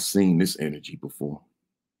 I've seen this energy before.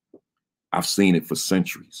 I've seen it for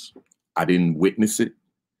centuries. I didn't witness it.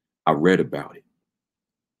 I read about it.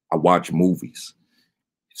 I watched movies.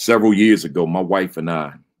 Several years ago, my wife and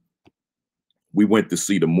I, we went to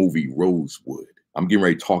see the movie Rosewood. I'm getting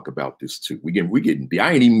ready to talk about this too. I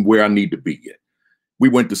ain't even where I need to be yet. We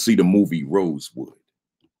went to see the movie Rosewood.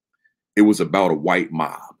 It was about a white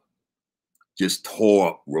mob. Just tore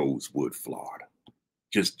up Rosewood, Florida.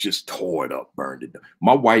 Just tore it up, burned it down.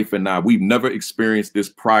 My wife and I, we've never experienced this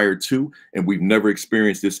prior to, and we've never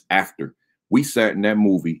experienced this after. We sat in that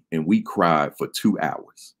movie and we cried for 2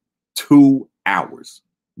 hours. 2 hours.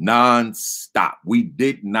 Non-stop. We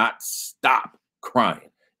did not stop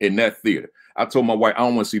crying in that theater. I told my wife, I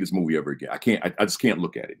don't want to see this movie ever again. I just can't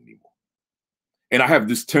look at it anymore. And I have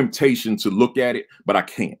this temptation to look at it, but I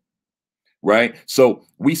can't. Right. So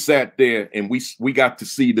we sat there and we got to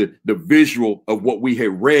see the visual of what we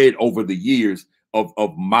had read over the years of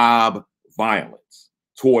mob violence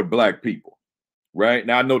toward black people. Right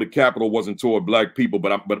now, I know the Capitol wasn't toward black people,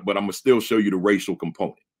 but I'm gonna still show you the racial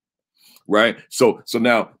component. Right. So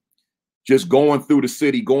now, just going through the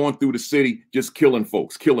city, just killing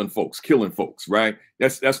folks. Right.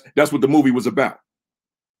 That's what the movie was about.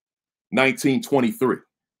 1923.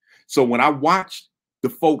 So when I watched the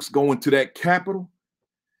folks going to that Capitol,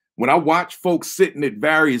 when I watched folks sitting at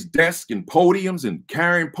various desks and podiums and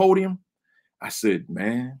carrying podium, I said,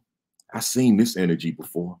 man, I seen this energy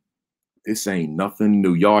before. This ain't nothing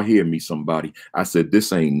new. Y'all hear me, somebody? I said,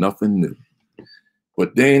 this ain't nothing new.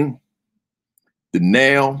 But then the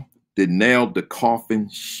nail that nailed the coffin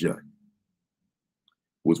shut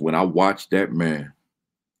was when I watched that man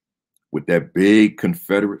with that big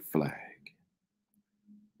Confederate flag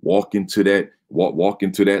walk into that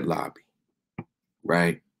lobby,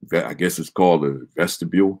 right? I guess it's called a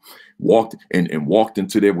vestibule. Walked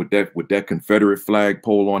into there with that Confederate flag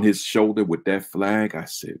pole on his shoulder with that flag. I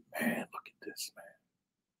said, man, look at this,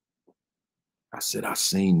 man. I said, I've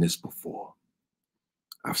seen this before.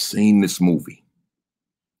 I've seen this movie.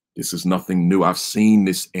 This is nothing new. I've seen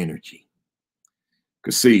this energy.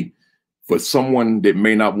 Because see, for someone that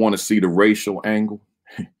may not want to see the racial angle,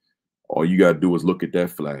 all you got to do is look at that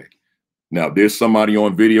flag. Now, there's somebody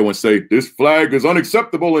on video and say, this flag is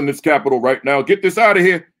unacceptable in this Capitol right now. Get this out of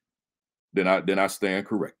here. Then I stand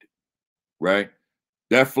corrected, right?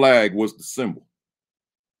 That flag was the symbol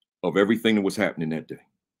of everything that was happening that day.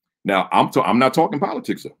 Now, I'm not talking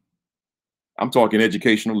politics, though. I'm talking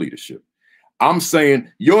educational leadership. I'm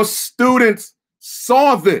saying your students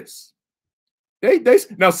saw this.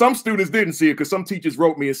 Now, some students didn't see it because some teachers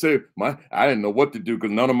wrote me and said, I didn't know what to do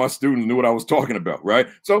because none of my students knew what I was talking about, right?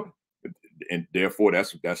 So, and therefore,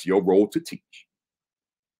 that's your role to teach.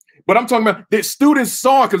 But I'm talking about that students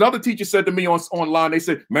saw, because other teachers said to me online, they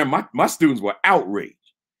said, man, my students were outraged.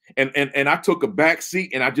 And I took a back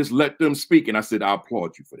seat and I just let them speak. And I said, I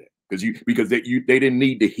applaud you for that. Because they didn't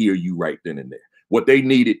need to hear you right then and there. What they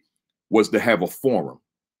needed was to have a forum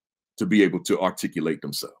to be able to articulate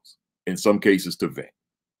themselves, in some cases to vent,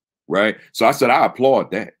 right? So I said, I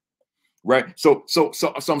applaud that, right? So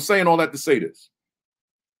I'm saying all that to say this.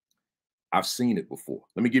 I've seen it before.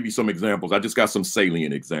 Let me give you some examples. I just got some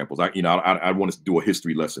salient examples. I want to do a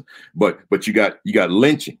history lesson, but you got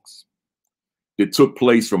lynchings that took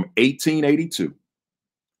place from 1882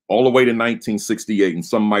 all the way to 1968, and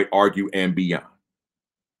some might argue and beyond.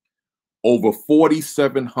 Over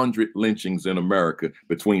 4,700 lynchings in America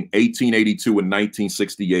between 1882 and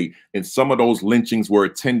 1968. And some of those lynchings were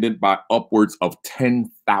attended by upwards of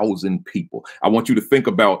 10,000 people. I want you to think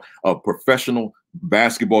about a professional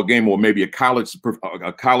basketball game, or maybe a college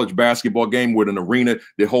basketball game with an arena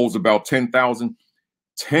that holds about 10,000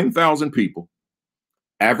 people,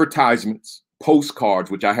 advertisements,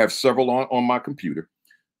 postcards, which I have several on my computer,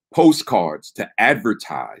 postcards to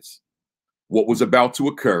advertise what was about to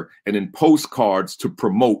occur, and then postcards to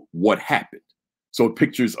promote what happened. So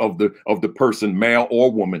pictures of the person, male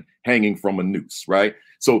or woman, hanging from a noose, right?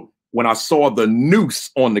 So when I saw the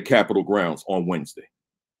noose on the Capitol grounds on Wednesday,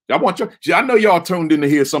 I know y'all tuned in to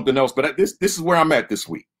hear something else, but this is where I'm at this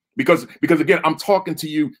week. Because again, I'm talking to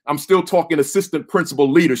you, I'm still talking assistant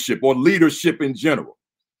principal leadership or leadership in general.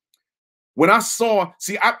 When I saw,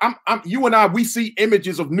 you and I, we see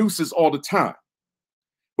images of nooses all the time.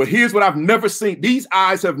 But here's what I've never seen. These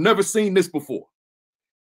eyes have never seen this before.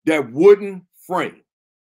 That wooden frame.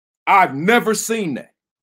 I've never seen that.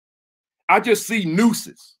 I just see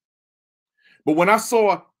nooses. But when I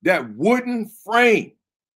saw that wooden frame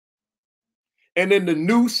and then the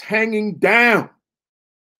noose hanging down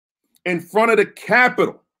in front of the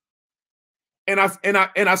Capitol, and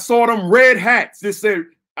I saw them red hats that said,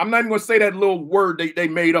 I'm not even going to say that little word they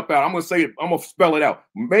made up out. I'm going to say it. I'm going to spell it out.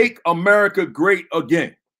 Make America great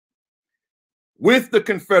again. With the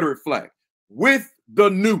Confederate flag, with the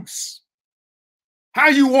noose. How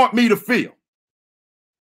you want me to feel?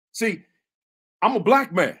 See, I'm a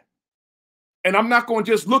black man, and I'm not going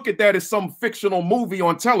to just look at that as some fictional movie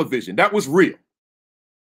on television. That was real.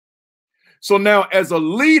 So now, as a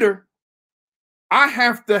leader, I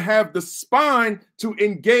have to have the spine to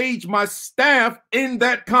engage my staff in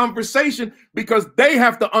that conversation, because they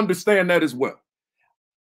have to understand that as well.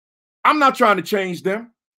 I'm not trying to change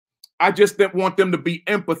them. I just didn't want them to be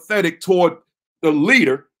empathetic toward the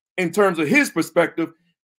leader in terms of his perspective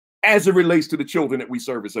as it relates to the children that we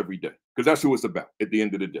service every day, because that's who it's about at the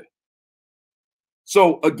end of the day.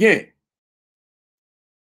 So again,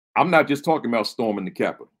 I'm not just talking about storming the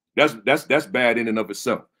Capitol. That's bad in and of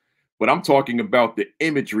itself. But I'm talking about the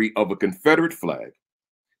imagery of a Confederate flag,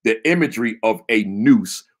 the imagery of a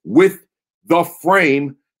noose with the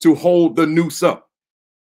frame to hold the noose up.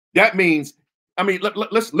 That means, I mean,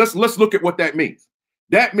 let's look at what that means.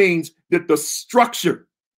 That means that the structure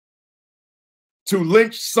to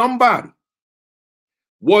lynch somebody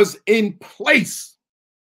was in place.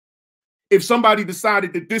 If somebody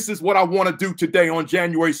decided that this is what I want to do today on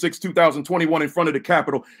January 6, 2021 in front of the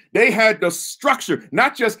Capitol, they had the structure,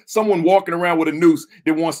 not just someone walking around with a noose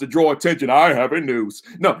that wants to draw attention. I have a noose.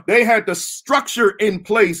 No, they had the structure in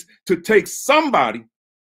place to take somebody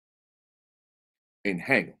and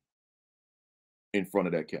hang them in front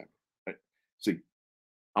of that Capitol. See,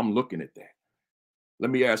 I'm looking at that.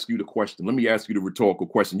 Let me ask you the question. Let me ask you the rhetorical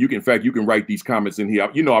question. You can, in fact, you can write these comments in here.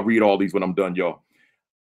 You know, I read all these when I'm done, y'all.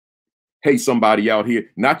 Hey, somebody out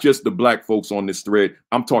here, not just the black folks on this thread.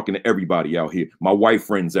 I'm talking to everybody out here, my white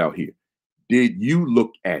friends out here. Did you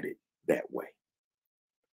look at it that way?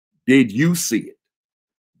 Did you see it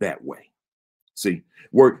that way? See,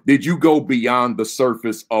 did you go beyond the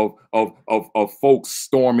surface of folks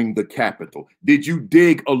storming the Capitol? Did you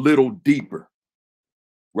dig a little deeper?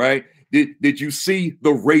 Right? Did you see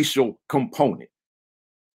the racial component?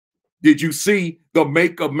 Did you see the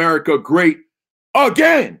Make America Great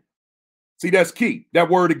Again? See, that's key, that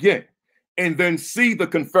word again. And then see the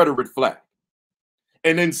Confederate flag.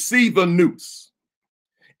 And then see the noose.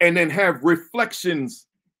 And then have reflections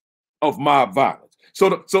of mob violence.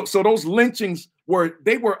 So those lynchings were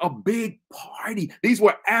a big party. These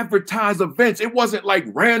were advertised events. It wasn't like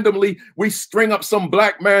randomly we string up some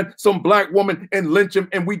black man, some black woman and lynch him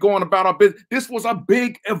and we go on about our business. This was a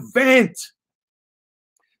big event.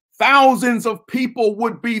 Thousands of people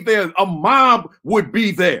would be there. A mob would be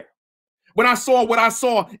there. When I saw what I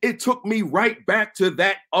saw, it took me right back to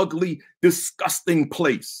that ugly, disgusting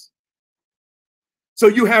place. So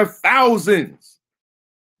you have thousands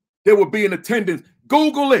that will be in attendance.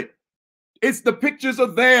 Google it. It's the pictures are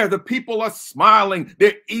there. The people are smiling.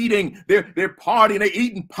 They're eating. They're partying. They're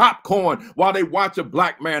eating popcorn while they watch a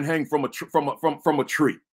black man hang from a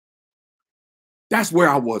tree. That's where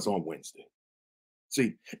I was on Wednesday.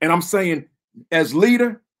 See, and I'm saying as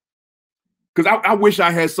leader, because I wish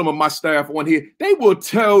I had some of my staff on here. They will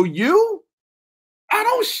tell you I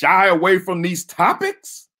don't shy away from these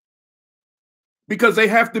topics because they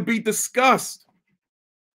have to be discussed.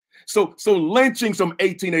 So lynchings from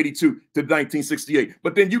 1882 to 1968.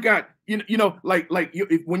 But then you got,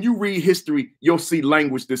 when you read history, you'll see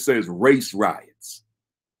language that says race riots.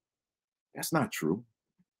 That's not true.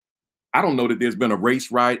 I don't know that there's been a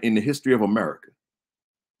race riot in the history of America.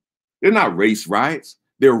 They're not race riots.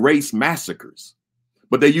 They're race massacres,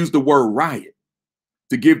 but they use the word riot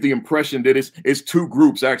to give the impression that it's two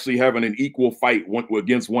groups actually having an equal fight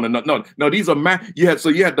against one another. No, these are you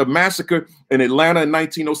had the massacre in Atlanta in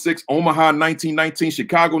 1906, Omaha in 1919,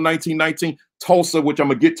 Chicago 1919, Tulsa, which I'm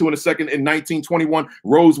gonna get to in a second, in 1921,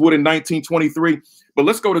 Rosewood in 1923. But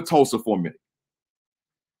let's go to Tulsa for a minute.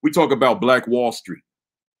 We talk about Black Wall Street.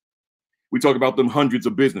 We talk about them hundreds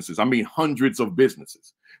of businesses. I mean, hundreds of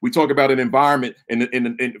businesses. We talk about an environment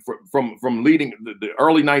from leading the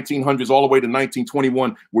early 1900s all the way to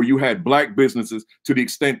 1921, where you had black businesses to the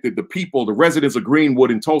extent that the people, the residents of Greenwood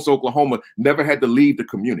in Tulsa, Oklahoma, never had to leave the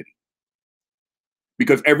community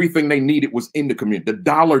because everything they needed was in the community. The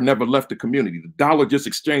dollar never left the community. The dollar just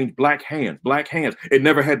exchanged black hands. It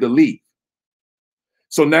never had to leave.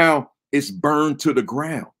 So now it's burned to the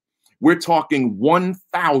ground. We're talking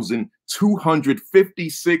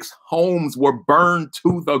 1,256 homes were burned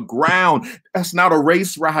to the ground. That's not a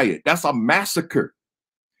race riot. That's a massacre.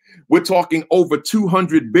 We're talking over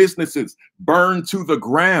 200 businesses burned to the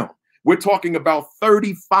ground. We're talking about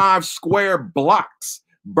 35 square blocks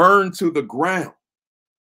burned to the ground.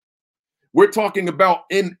 We're talking about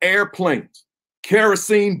in airplanes,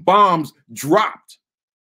 kerosene bombs dropped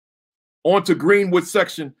onto Greenwood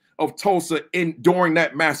section of Tulsa during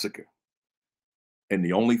that massacre. And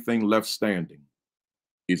the only thing left standing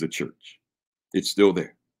is a church. It's still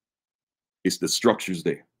there. It's the structures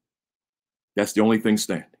there. That's the only thing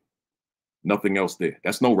standing. Nothing else there.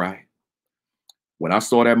 That's no riot. When I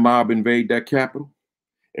saw that mob invade that Capitol,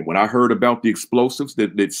 and when I heard about the explosives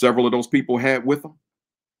that several of those people had with them,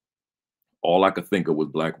 all I could think of was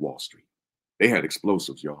Black Wall Street. They had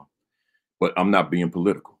explosives, y'all. But I'm not being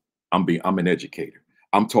political. I'm an educator.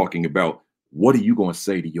 I'm talking about, what are you going to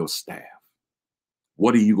say to your staff?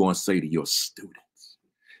 What are you going to say to your students?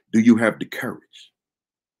 Do you have the courage?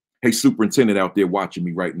 Hey, superintendent out there watching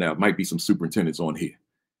me right now, might be some superintendents on here.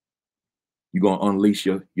 You're going to unleash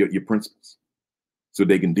your principals so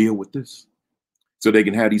they can deal with this, so they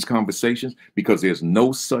can have these conversations, because there's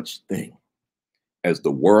no such thing as the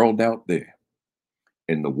world out there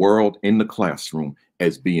in the world, in the classroom,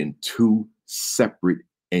 as being two separate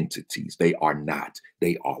entities. They are not.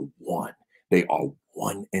 They are one. They are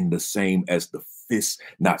one and the same as the fist,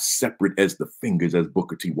 not separate as the fingers, as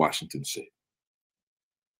Booker T. Washington said.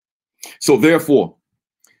 So therefore,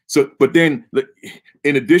 but then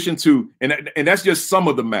in addition to, and that's just some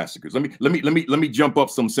of the massacres. Let me jump up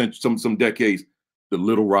some decades. The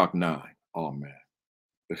Little Rock Nine. Oh man.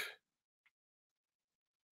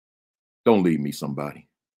 Don't leave me, somebody.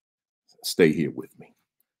 Stay here with me.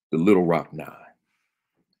 The Little Rock Nine.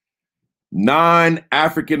 9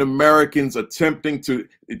 African-Americans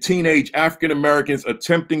teenage African-Americans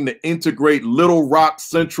attempting to integrate Little Rock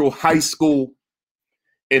Central High School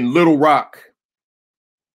in Little Rock,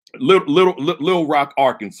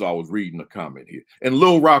 Arkansas. I was reading a comment here. In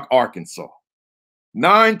Little Rock, Arkansas.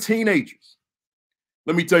 9 teenagers.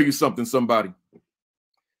 Let me tell you something, somebody.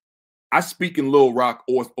 I speak in Little Rock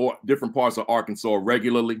or different parts of Arkansas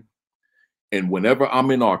regularly. And whenever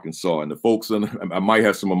I'm in Arkansas, and the folks, I might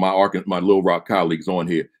have some of my Little Rock colleagues on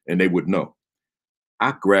here, and they would know,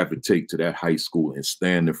 I gravitate to that high school and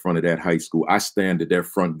stand in front of that high school. I stand at their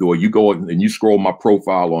front door. You go and you scroll my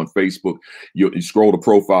profile on Facebook, you scroll the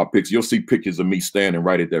profile pics, you'll see pictures of me standing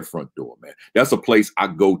right at their front door, man. That's a place I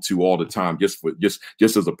go to all the time, just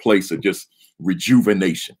as a place of just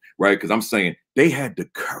rejuvenation, right? Because I'm saying they had the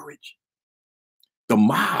courage. The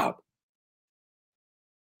mob.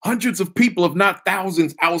 Hundreds of people, if not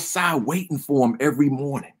thousands, outside waiting for them every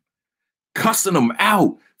morning, cussing them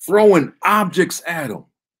out, throwing objects at them,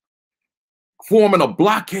 forming a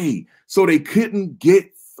blockade so they couldn't get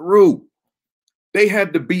through. They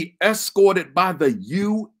had to be escorted by the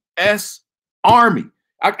U.S. Army.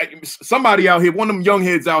 Somebody out here, one of them young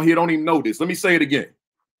heads out here don't even know this. Let me say it again.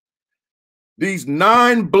 These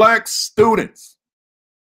 9 black students,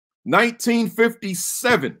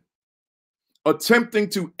 1957, attempting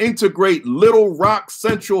to integrate Little Rock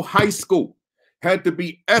Central High School, had to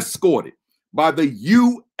be escorted by the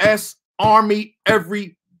U.S. Army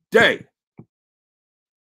every day.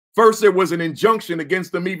 First, there was an injunction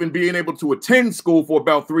against them even being able to attend school for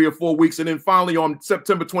about 3 or 4 weeks. And then finally on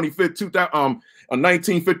September 25th,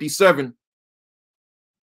 1957,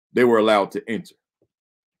 they were allowed to enter.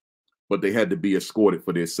 But they had to be escorted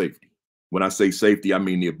for their safety. When I say safety, I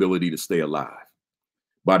mean the ability to stay alive,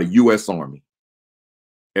 by the U.S. Army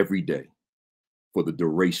every day for the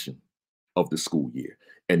duration of the school year.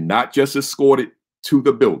 And not just escorted to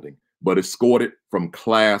the building, but escorted from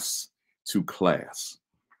class to class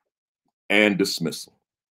and dismissal.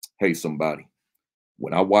 Hey, somebody,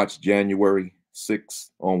 when I watched January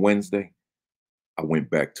 6th on Wednesday, I went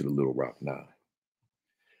back to the Little Rock Nine.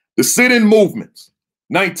 The sit-in movements,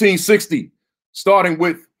 1960, starting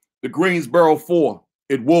with the Greensboro 4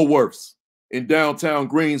 at Woolworths in downtown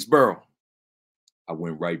Greensboro. I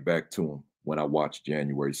went right back to them when I watched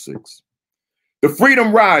January 6th. The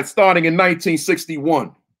Freedom Ride starting in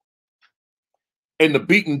 1961 and the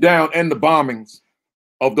beating down and the bombings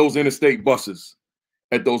of those interstate buses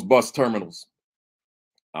at those bus terminals.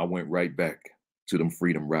 I went right back to them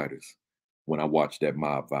Freedom Riders when I watched that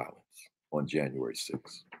mob violence on January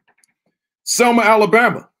 6th. Selma,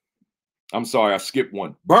 Alabama. I'm sorry, I skipped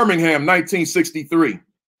one. Birmingham, 1963.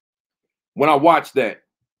 When I watched that,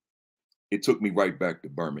 it took me right back to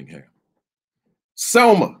Birmingham.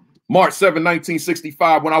 Selma, March 7,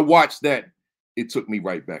 1965. When I watched that, it took me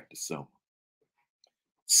right back to Selma.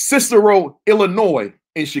 Cicero, Illinois,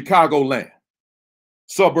 in Chicagoland,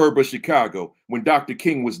 suburb of Chicago, when Dr.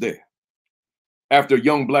 King was there, after a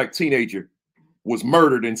young black teenager was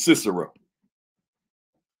murdered in Cicero.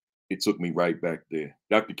 It took me right back there.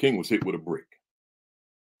 Dr. King was hit with a brick.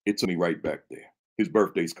 It took me right back there. His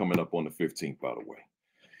birthday's coming up on the 15th, by the way.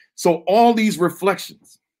 So all these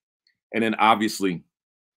reflections, and then obviously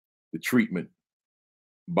the treatment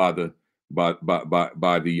by the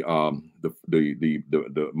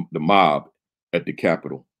mob at the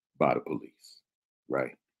Capitol by the police,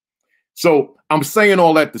 right? So I'm saying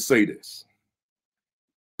all that to say this.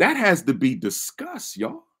 That has to be discussed,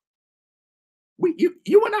 y'all.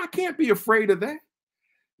 You and I can't be afraid of that.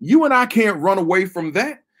 You and I can't run away from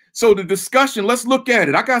that. So the discussion, let's look at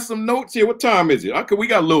it. I got some notes here. What time is it? Okay, we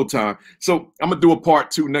got a little time. So I'm gonna do a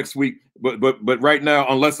part 2 next week. But right now,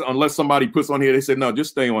 unless somebody puts on here, they said no,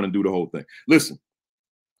 just stay on and do the whole thing. Listen,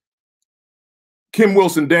 Kim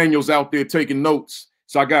Wilson Daniels out there taking notes.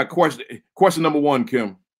 So I got question number 1,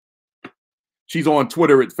 Kim. She's on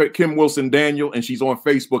Twitter at Kim Wilson Daniel, and she's on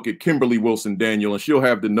Facebook at Kimberly Wilson Daniel, and she'll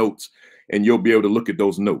have the notes, and you'll be able to look at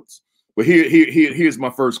those notes. But here's my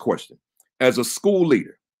first question. As a school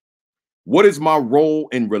leader, What is my role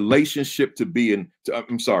in relationship to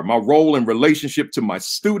my role in relationship to my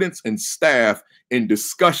students and staff in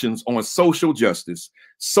discussions on social justice,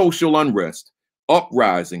 social unrest,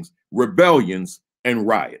 uprisings, rebellions, and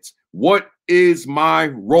riots? What is my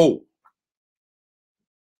role?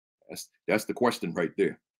 That's the question right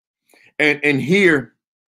there. And here,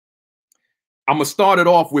 I'm going to start it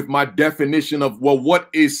off with my definition of, well, what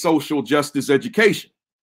is social justice education?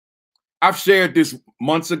 I've shared this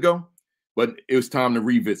months ago, but it was time to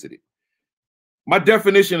revisit it. My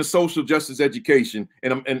definition of social justice education,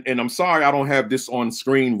 and I'm sorry I don't have this on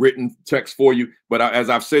screen written text for you, but as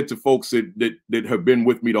I've said to folks that have been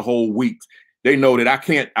with me the whole week, they know that I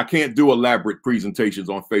can't do elaborate presentations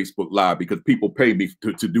on Facebook Live because people pay me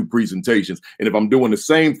to do presentations. And if I'm doing the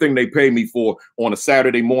same thing they pay me for on a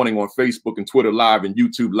Saturday morning on Facebook and Twitter Live and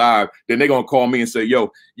YouTube Live, then they're going to call me and say,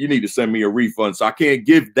 yo, you need to send me a refund. So I can't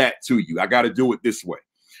give that to you. I got to do it this way.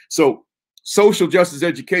 So social justice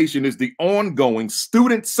education is the ongoing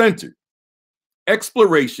student-centered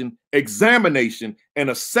exploration, examination,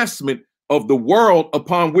 and assessment of the world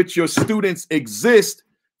upon which your students exist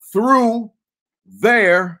through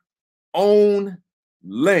their own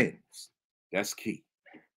lens. That's key.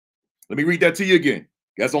 Let me read that to you again.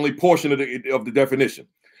 That's only portion of the definition.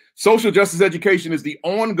 Social justice education is the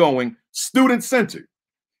ongoing student-centered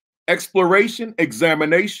exploration,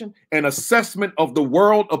 examination, and assessment of the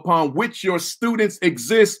world upon which your students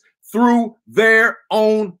exist through their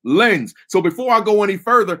own lens. So before I go any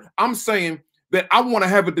further, I'm saying that I want to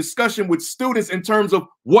have a discussion with students in terms of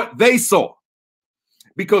what they saw,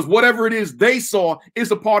 because whatever it is they saw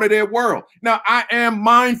is a part of their world. Now, I am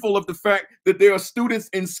mindful of the fact that there are students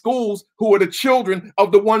in schools who are the children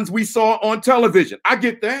of the ones we saw on television. I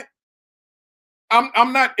get that.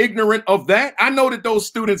 I'm not ignorant of that. I know that those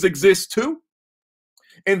students exist too.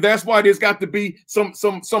 And that's why there's got to be some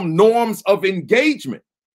norms of engagement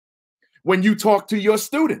when you talk to your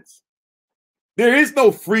students. There is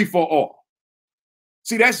no free for all.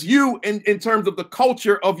 See, that's you in terms of the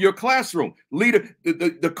culture of your classroom, leader,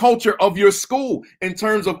 the culture of your school, in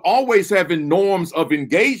terms of always having norms of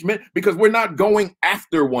engagement, because we're not going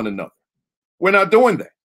after one another. We're not doing that.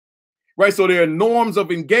 Right. So there are norms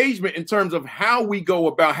of engagement in terms of how we go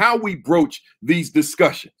about, how we broach these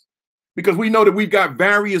discussions, because we know that we've got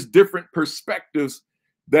various different perspectives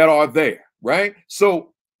that are there. Right.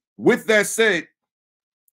 So with that said,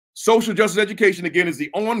 social justice education, again, is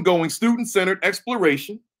the ongoing student-centered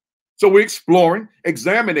exploration. So we're exploring,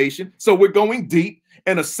 examination. So we're going deep,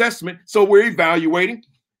 and assessment. So we're evaluating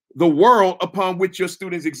the world upon which your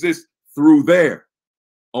students exist through their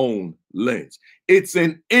own lens. It's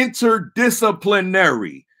an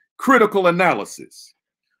interdisciplinary critical analysis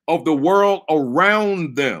of the world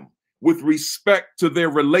around them with respect to their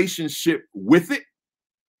relationship with it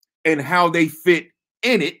and how they fit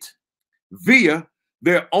in it via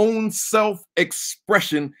their own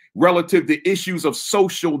self-expression relative to issues of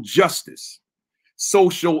social justice,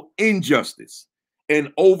 social injustice,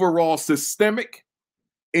 and overall systemic,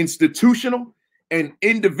 institutional, and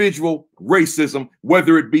individual racism,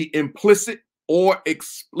 whether it be implicit or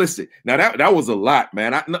explicit. Now that was a lot,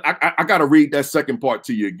 man. I got to read that second part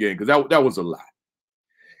to you again, because that was a lot.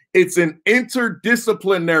 It's an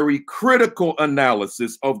interdisciplinary critical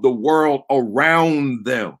analysis of the world around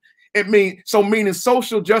them. Meaning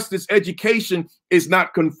social justice education is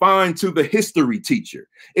not confined to the history teacher.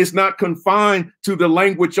 It's not confined to the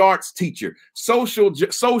language arts teacher. Social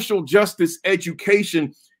justice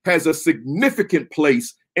education has a significant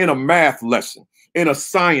place in a math lesson, in a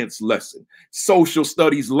science lesson, social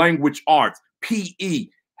studies, language arts, PE,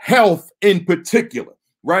 health in particular,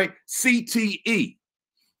 right? CTE,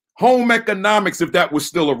 home economics, if that was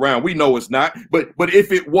still around. We know it's not, but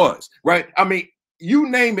if it was, right? I mean, you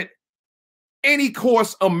name it, any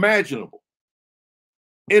course imaginable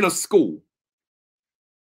in a school,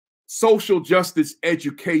 social justice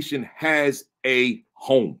education has a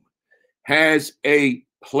home, has a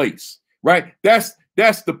place, right? That's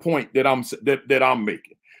the point that I'm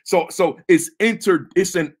making. So it's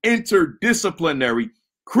an interdisciplinary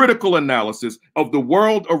critical analysis of the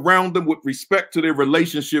world around them with respect to their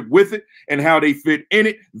relationship with it and how they fit in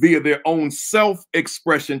it via their own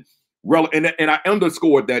self-expression. And I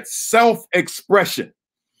underscored that self-expression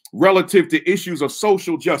relative to issues of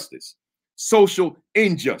social justice, social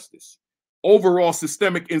injustice, overall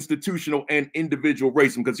systemic, institutional, and individual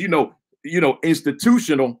racism. Because you know,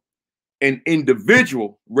 institutional and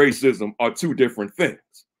individual racism are two different things,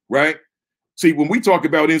 right? See, when we talk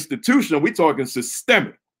about institutional, we're talking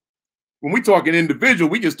systemic. When we're talking individual,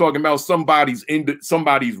 we're just talking about somebody's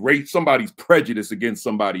race, somebody's prejudice against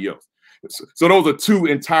somebody else. So those are two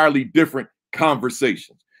entirely different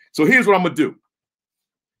conversations. So here's what I'm gonna do.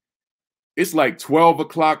 It's like 12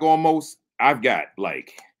 o'clock almost. I've got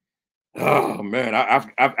like, oh man,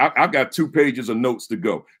 I've got 2 pages of notes to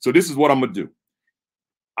go. So this is what I'm gonna do.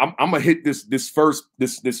 I'm gonna hit this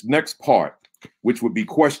next part, which would be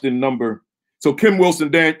question number. So Kim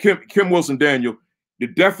Wilson Daniel, the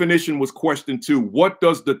definition was question 2. What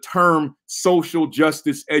does the term social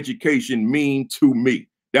justice education mean to me?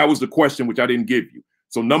 That was the question which I didn't give you.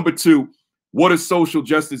 So number 2, what does social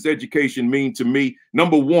justice education mean to me?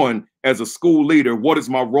 Number 1, as a school leader, what is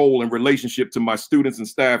my role in relationship to my students and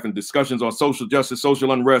staff in discussions on social justice,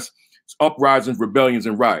 social unrest, uprisings, rebellions,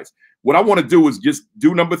 and riots? What I want to do is just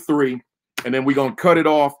do number 3, and then we're going to cut it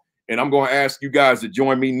off, and I'm going to ask you guys to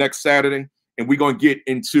join me next Saturday, and we're going to get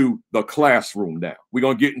into the classroom now. We're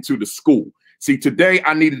going to get into the school. See, today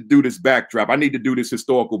I needed to do this backdrop. I need to do this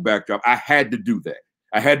historical backdrop. I had to do that.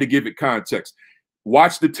 I had to give it context.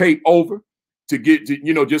 Watch the tape over to get to,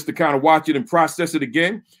 you know, just to kind of watch it and process it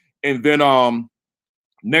again. And then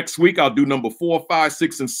next week I'll do number 4, 5,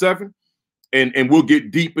 6, and 7. And we'll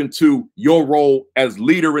get deep into your role as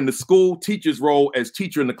leader in the school, teacher's role as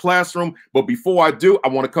teacher in the classroom. But before I do, I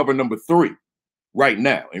want to cover number 3 right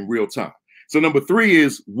now in real time. So number 3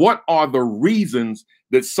 is, what are the reasons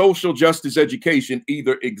that social justice education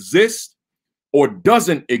either exists or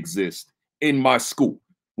doesn't exist in my school?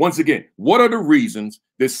 Once again, what are the reasons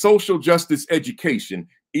that social justice education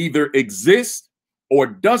either exists or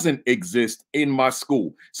doesn't exist in my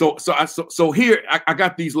school? So here I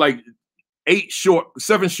got these like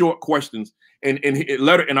 7 short questions, and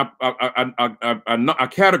letter, and I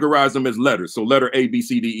categorize them as letters. So letter A, B,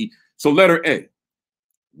 C, D, E. So letter A,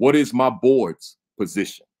 what is my board's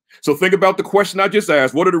position? So think about the question I just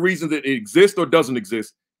asked. What are the reasons that it exists or doesn't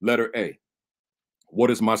exist? Letter A, what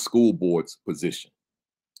is my school board's position?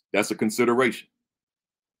 That's a consideration,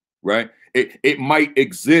 right? It might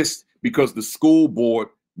exist because the school board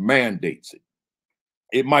mandates it.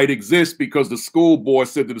 It might exist because the school board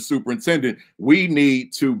said to the superintendent, we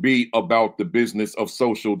need to be about the business of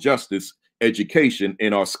social justice education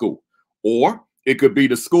in our school. Or it could be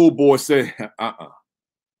the school board said,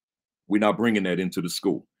 we're not bringing that into the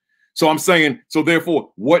school. So I'm saying, so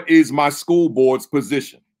therefore, what is my school board's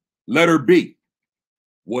position? Letter B,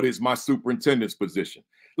 what is my superintendent's position?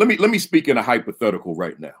 Let me speak in a hypothetical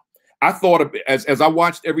right now. I thought of, as I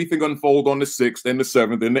watched everything unfold on the 6th and the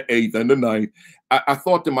 7th and the 8th and the 9th, I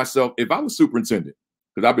thought to myself, if I was superintendent,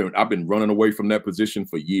 because I've been running away from that position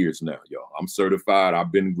for years now, y'all. I'm certified.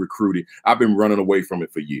 I've been recruited. I've been running away from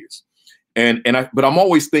it for years. But I'm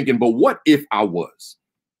always thinking, but what if I was?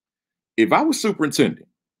 If I was superintendent,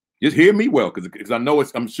 just hear me well, because I know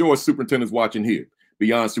I'm sure a superintendent's watching here,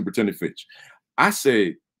 beyond Superintendent Fitch. I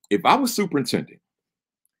said, if I was superintendent,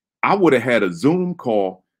 I would have had a Zoom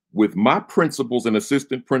call with my principals and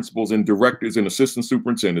assistant principals and directors and assistant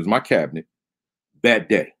superintendents, my cabinet, that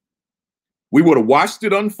day. We would have watched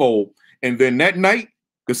it unfold. And then that night,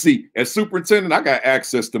 because see, as superintendent, I got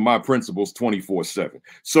access to my principals 24/7.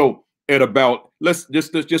 So at about, let's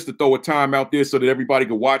just to throw a time out there so that everybody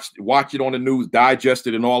could watch it on the news, digest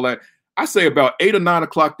it and all that. I say about 8 or 9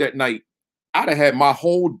 o'clock that night, I'd have had my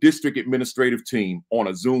whole district administrative team on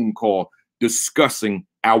a Zoom call discussing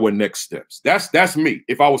our next steps. That's me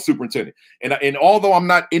if I was superintendent. And although I'm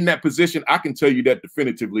not in that position, I can tell you that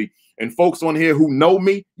definitively. And folks on here who know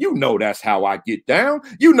me, you know that's how I get down.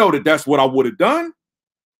 You know that that's what I would have done.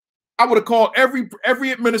 I would have called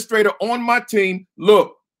every administrator on my team.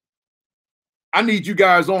 Look, I need you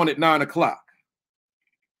guys on at 9 o'clock.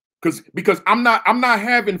 Because I'm not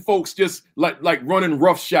having folks just like running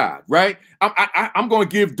roughshod, right? I'm going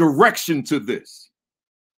to give direction to this.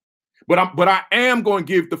 But I am going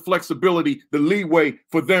to give the flexibility, the leeway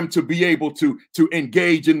for them to be able to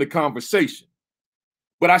engage in the conversation.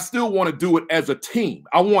 But I still want to do it as a team.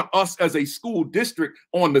 I want us as a school district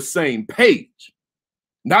on the same page.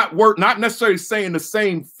 Not necessarily saying the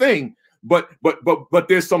same thing, but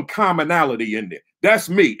there's some commonality in there. That's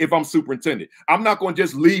me if I'm superintendent. I'm not going to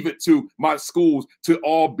just leave it to my schools to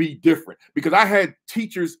all be different, because I had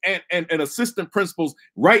teachers and assistant principals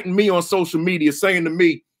writing me on social media saying to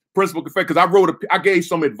me, Principal Kafele, because I gave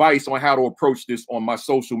some advice on how to approach this on my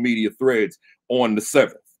social media threads on the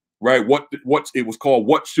 7th, right? What it was called,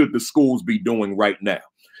 what should the schools be doing right now?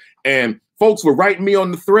 And folks were writing me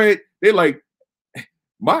on the thread. They're like,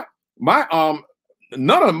 none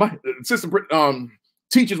of my assistant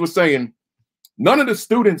teachers were saying, none of the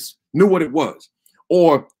students knew what it was.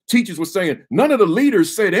 Or teachers were saying, none of the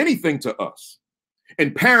leaders said anything to us.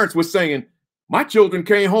 And parents were saying, my children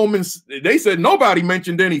came home and they said nobody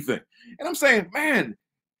mentioned anything. And I'm saying, man,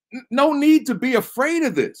 No need to be afraid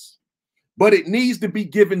of this, but it needs to be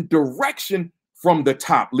given direction from the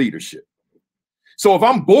top leadership. So if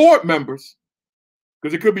I'm board members,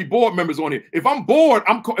 because it could be board members on here. If I'm bored,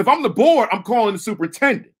 if I'm the board, I'm calling the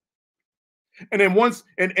superintendent. And then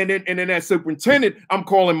then that superintendent, I'm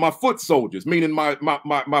calling my foot soldiers, meaning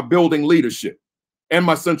my building leadership and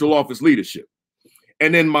my central office leadership.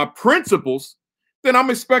 And then my principals, then I'm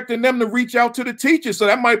expecting them to reach out to the teachers. So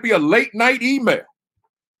that might be a late night email.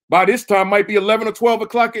 By this time, might be 11 or 12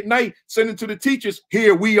 o'clock at night, sending to the teachers,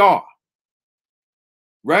 here we are.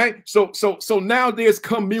 Right? So now there's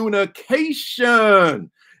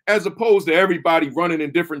communication as opposed to everybody running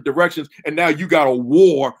in different directions. And now you got a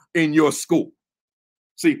war in your school.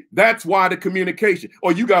 See, that's why the communication,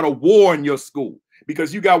 or you got a war in your school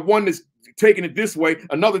because you got one that's taking it this way,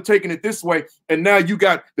 another taking it this way. And now you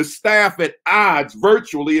got the staff at odds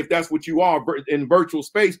virtually, if that's what you are in virtual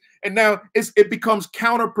space. And now it becomes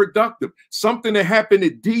counterproductive. Something that happened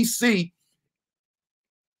at DC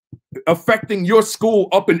affecting your school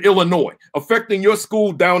up in Illinois, affecting your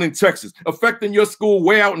school down in Texas, affecting your school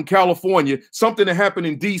way out in California, something that happened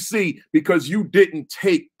in DC because you didn't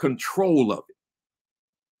take control of it.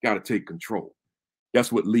 Got to take control.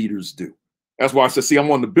 That's what leaders do. That's why I said, see,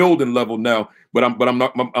 I'm on the building level now, but I'm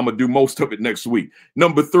gonna do most of it next week.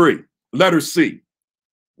 Number 3, letter C.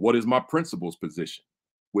 What is my principal's position?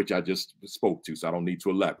 Which I just spoke to, so I don't need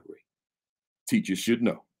to elaborate. Teachers should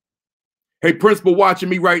know. Hey, principal watching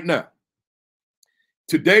me right now.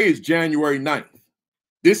 Today is January 9th.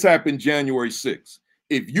 This happened January 6th.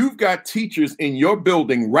 If you've got teachers in your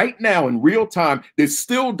building right now in real time that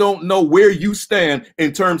still don't know where you stand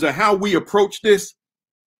in terms of how we approach this,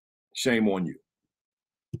 shame on you.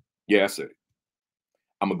 Yeah, I said it.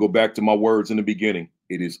 I'm going to go back to my words in the beginning.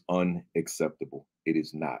 It is unacceptable. It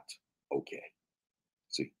is not okay.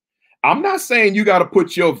 See, I'm not saying you got to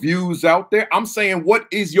put your views out there. I'm saying, what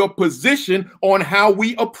is your position on how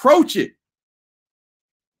we approach it?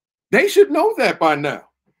 They should know that by now.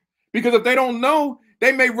 Because if they don't know,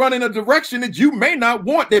 they may run in a direction that you may not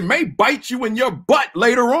want. That may bite you in your butt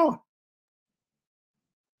later on.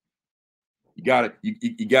 You got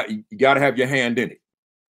to have your hand in it.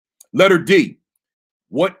 Letter D.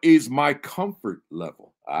 What is my comfort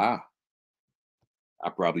level? I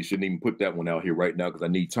probably shouldn't even put that one out here right now because I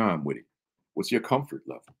need time with it. What's your comfort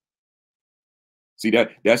level? See,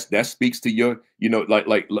 that speaks to your,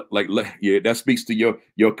 that speaks to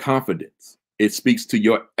your confidence. It speaks to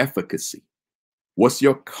your efficacy. What's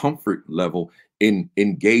your comfort level in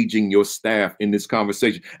engaging your staff in this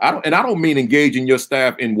conversation? I don't mean engaging your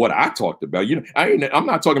staff in what I talked about. I'm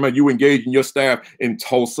not talking about you engaging your staff in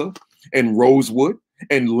Tulsa and Rosewood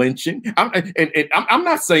and lynching. I'm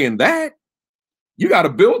not saying that. You got to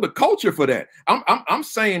build a culture for that. I'm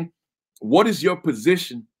saying, what is your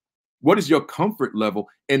position? What is your comfort level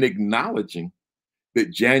in acknowledging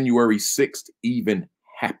that January 6th even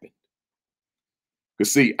happened?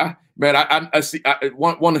 Because see, I see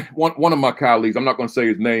one of my colleagues, I'm not going to say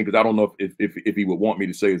his name because I don't know if he would want me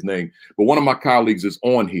to say his name, but one of my colleagues is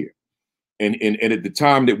on here. And at the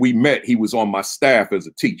time that we met, he was on my staff as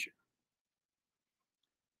a teacher.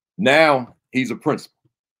 Now he's a principal.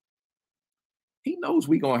 He knows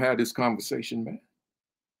we're going to have this conversation, man.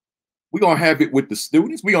 We're going to have it with the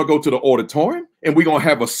students. We're going to go to the auditorium and we're going to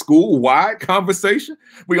have a school-wide conversation.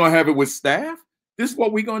 We're going to have it with staff. This is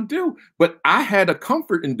what we're going to do. But I had a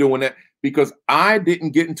comfort in doing that because I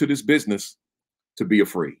didn't get into this business to be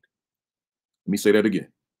afraid. Let me say that again.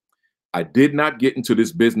 I did not get into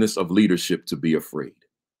this business of leadership to be afraid.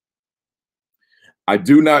 I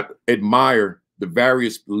do not admire the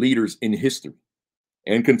various leaders in history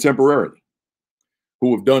and contemporarily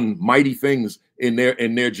who have done mighty things in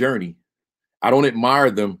their journey. I don't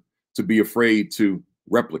admire them to be afraid to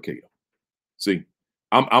replicate them. See,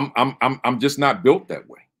 I'm just not built that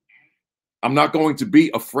way. I'm not going to be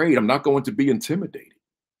afraid. I'm not going to be intimidated,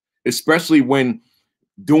 especially when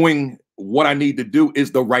doing what I need to do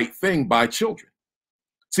is the right thing by children.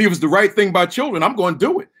 See, if it's the right thing by children, I'm going to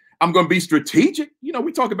do it. I'm going to be strategic. You know,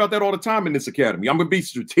 we talk about that all the time in this academy. I'm going to be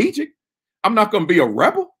strategic. I'm not going to be a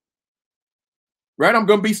rebel, right? I'm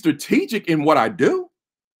going to be strategic in what I do,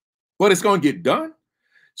 but it's going to get done.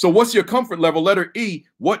 So what's your comfort level? Letter E,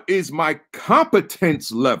 what is my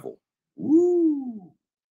competence level? Ooh.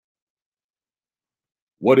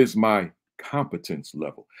 What is my competence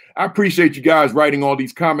level? I appreciate you guys writing all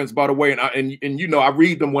these comments, by the way. And you know, I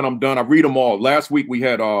read them when I'm done. I read them all. Last week we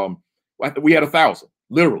had 1,000,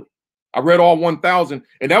 literally. I read all 1,000,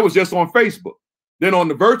 and that was just on Facebook. Then on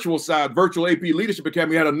the virtual side, Virtual AP Leadership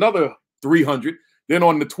Academy, had another 300. Then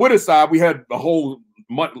on the Twitter side, we had a whole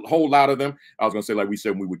whole lot of them. I was gonna say, like we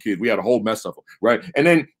said when we were kids, we had a whole mess of them, right? And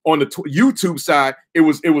then on the YouTube side, it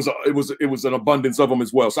was an abundance of them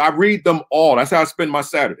as well. So I read them all. That's how I spend my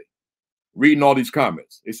Saturday, reading all these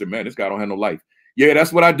comments. They said, man, this guy don't have no life. Yeah,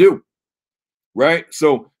 that's what I do. Right.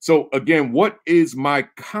 So again, what is my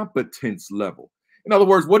competence level? In other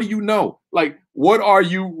words, what do you know? Like, what are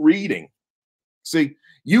you reading? See,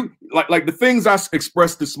 you like the things I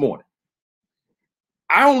expressed this morning.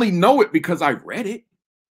 I only know it because I read it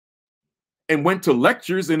and went to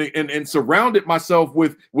lectures and surrounded myself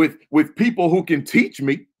with people who can teach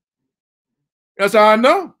me. That's how I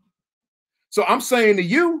know. So I'm saying to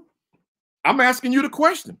you, I'm asking you the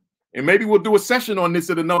question, and maybe we'll do a session on this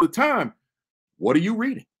at another time. What are you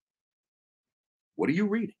reading? What are you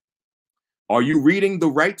reading? Are you reading the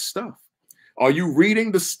right stuff? Are you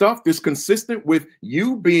reading the stuff that's consistent with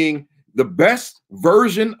you being the best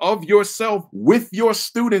version of yourself with your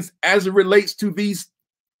students as it relates to these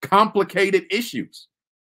complicated issues?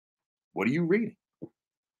 What are you reading?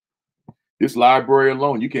 This library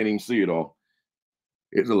alone, you can't even see it all.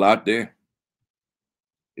 There's a lot there.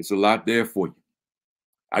 It's a lot there for you.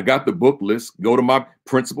 I got the book list. Go to my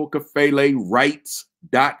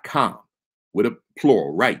principalkafele.com with a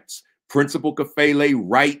plural, rights.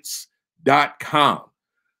 principalkafele.com.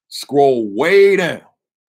 Scroll way down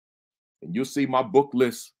and you'll see my book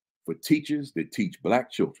list for teachers that teach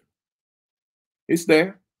Black children. It's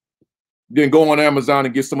there. Then go on Amazon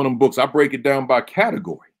and get some of them books. I break it down by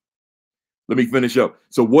category. Let me finish up.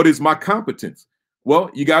 So what is my competence?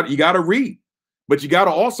 Well, you got to read, but you got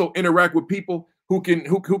to also interact with people who can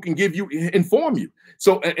give you, inform you.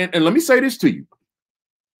 So, and let me say this to you.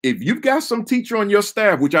 If you've got some teacher on your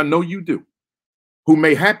staff, which I know you do, who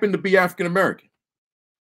may happen to be African-American,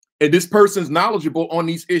 and this person's knowledgeable on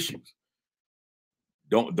these issues,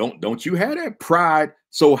 don't you have that pride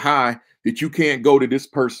so high that you can't go to this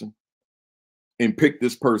person and pick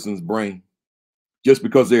this person's brain just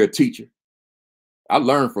because they're a teacher. I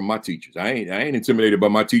learn from my teachers. I ain't intimidated by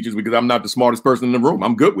my teachers because I'm not the smartest person in the room.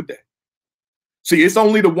 I'm good with that. See, it's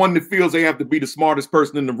only the one that feels they have to be the smartest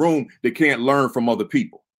person in the room that can't learn from other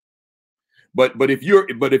people. But if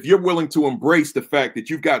you're willing to embrace the fact that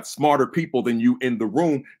you've got smarter people than you in the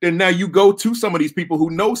room, then now you go to some of these people who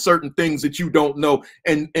know certain things that you don't know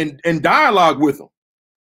and dialogue with them.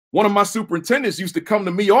 One of my superintendents used to come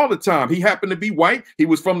to me all the time. He happened to be white. He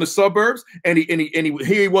was from the suburbs, and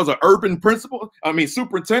he was an urban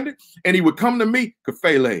superintendent, and he would come to me,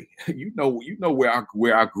 Kafele, you know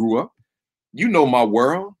where I grew up. You know my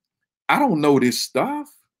world. I don't know this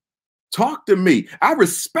stuff. Talk to me. I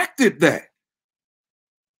respected that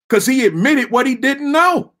because he admitted what he didn't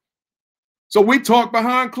know. So we talked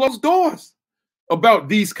behind closed doors about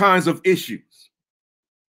these kinds of issues.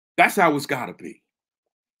 That's how it's got to be.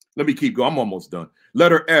 Let me keep going. I'm almost done.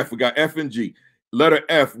 Letter F. We got F and G. Letter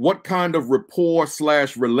F. What kind of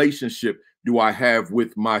rapport/relationship do I have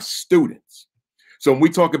with my students? So when we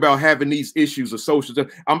talk about having these issues of social,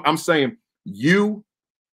 I'm saying you,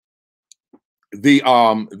 the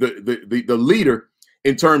leader,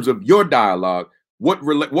 in terms of your dialogue, what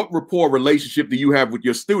rapport relationship do you have with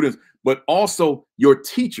your students, but also your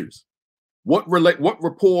teachers? What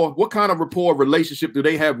kind of rapport relationship do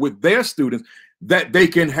they have with their students that they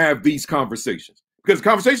can have these conversations? Because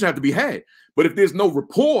conversations have to be had. But if there's no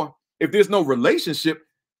rapport, if there's no relationship,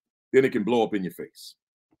 then it can blow up in your face.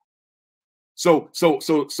 So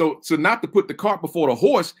not to put the cart before the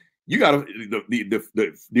horse, you got to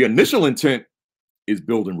the initial intent is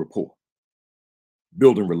building rapport,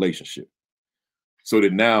 building relationship, so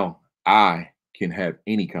that now I can have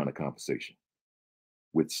any kind of conversation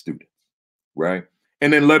with students, right?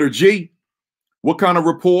 And then letter G, what kind of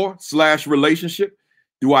rapport/relationship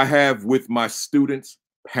do I have with my students'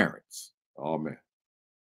 parents? Oh man,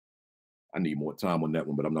 I need more time on that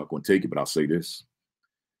one, but I'm not going to take it. But I'll say this: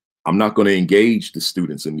 I'm not going to engage the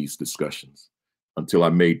students in these discussions until I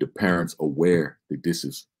made the parents aware that this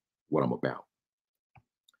is what I'm about.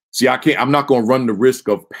 See, I'm not going to run the risk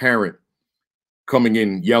of parent coming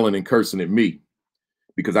in yelling and cursing at me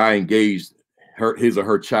because I engaged his or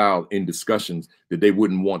her child in discussions that they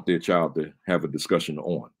wouldn't want their child to have a discussion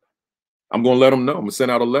on. I'm going to let them know. I'm going to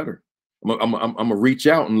send out a letter. I'm going to reach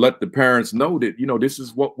out and let the parents know that, this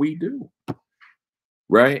is what we do.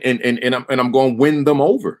 Right. And I'm going to win them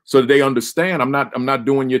over so that they understand I'm not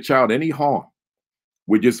doing your child any harm.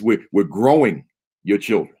 We're growing your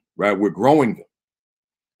children, right? We're growing them.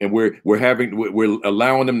 And we're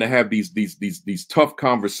allowing them to have these tough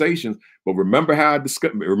conversations. But remember how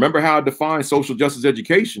I define social justice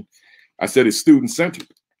education. I said it's student-centered.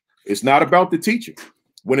 It's not about the teacher.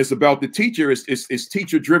 When it's about the teacher, it's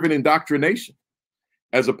teacher-driven indoctrination.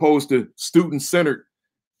 as opposed to student-centered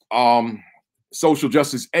social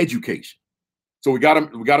justice education. So we got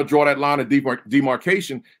to draw that line of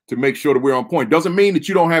demarcation to make sure that we're on point. Doesn't mean that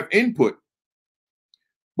you don't have input,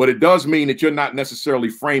 but it does mean that you're not necessarily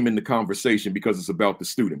framing the conversation because it's about the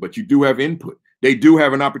student, but you do have input. They do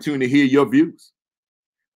have an opportunity to hear your views,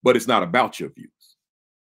 but it's not about your views.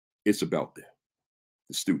 It's about them,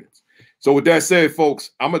 the students. So with that said, folks,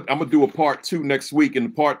 I'm gonna do a part 2 next week, and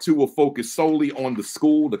the part 2 will focus solely on the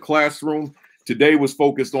school, the classroom. Today was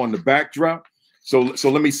focused on the backdrop. So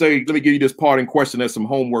let me give you this parting question. There's some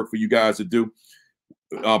homework for you guys to do.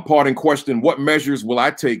 Parting question: what measures will I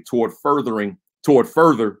take toward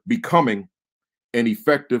further becoming an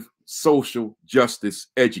effective social justice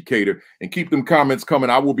educator? And keep them comments coming.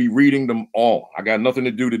 I will be reading them all. I got nothing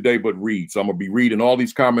to do today but read. So I'm going to be reading all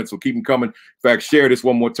these comments. So keep them coming. In fact, share this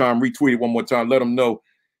one more time, retweet it one more time. Let them know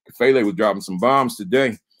Kafele was dropping some bombs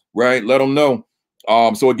today, right? Let them know.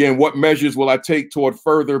 So again, what measures will I take toward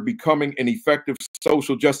further becoming an effective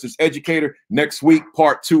social justice educator? Next week,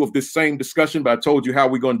 part 2 of this same discussion, but I told you how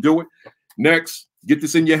we're going to do it. Next, get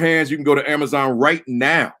this in your hands. You can go to Amazon right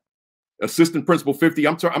now. Assistant Principal 50.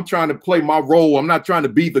 I'm trying to play my role. I'm not trying to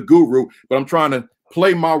be the guru, but I'm trying to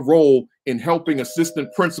play my role in helping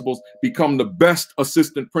assistant principals become the best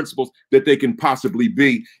assistant principals that they can possibly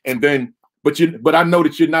be. And then, but I know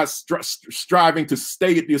that you're not striving to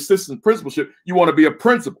stay at the assistant principalship. You want to be a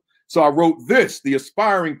principal. So I wrote this, the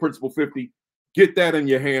Aspiring Principal 50. Get that in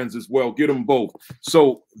your hands as well. Get them both.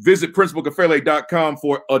 So visit principalkafele.com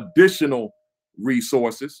for additional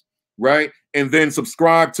resources, right? And then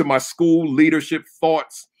subscribe to my School Leadership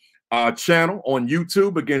Thoughts channel on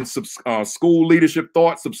YouTube. Again, School Leadership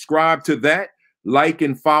Thoughts. Subscribe to that. Like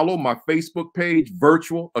and follow my Facebook page,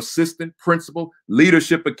 Virtual Assistant Principal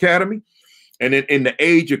Leadership Academy. And in the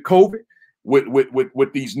age of COVID,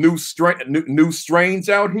 with these new strains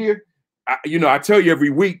out here, I tell you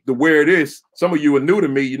every week where it is. Some of you are new to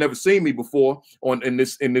me. You never seen me before in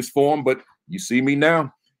this form, but you see me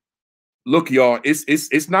now. Look, y'all,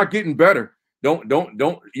 it's not getting better. Don't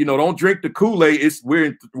drink the Kool-Aid.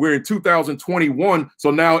 We're in 2021,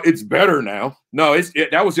 so now it's better now. No,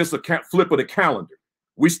 that was just a flip of the calendar.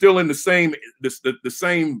 We still in the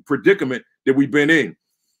same predicament that we've been in.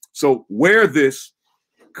 So wear this,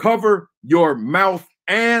 cover your mouth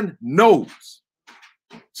and nose.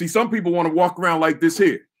 See, some people want to walk around like this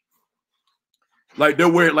here. Like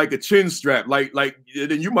they'll wear it like a chin strap. Like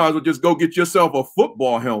then you might as well just go get yourself a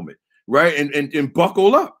football helmet, right? And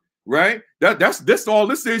buckle up, right? That's all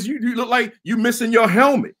this is. You look like you missing your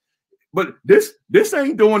helmet. But this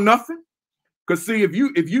ain't doing nothing. Because see, if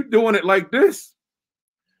you doing it like this,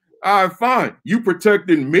 all right, fine. You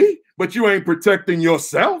protecting me, but you ain't protecting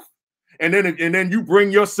yourself. And then you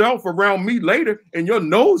bring yourself around me later and your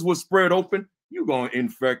nose was spread open, you're gonna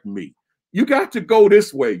infect me. You got to go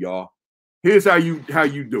this way, y'all. Here's how you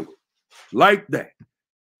do it. Like that.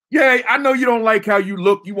 Yeah, I know you don't like how you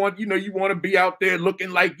look. You want to be out there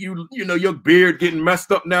looking like your beard getting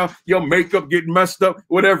messed up now, your makeup getting messed up,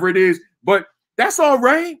 whatever it is. But that's all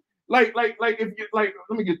right. Like if you let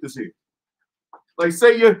me get this here. Like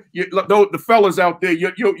say the fellas out there,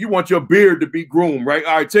 you want your beard to be groomed, right?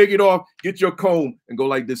 All right, take it off, get your comb, and go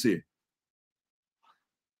like this here.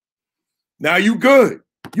 Now you good.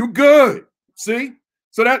 You good. See?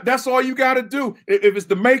 So that's all you got to do. If it's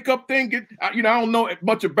the makeup thing, I don't know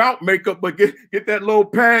much about makeup, but get that little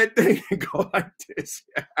pad thing and go like this,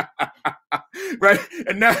 right?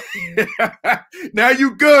 And now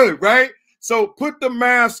you good, right? So put the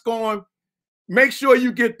mask on. Make sure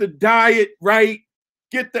you get the diet right.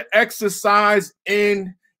 Get the exercise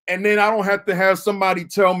in, and then I don't have to have somebody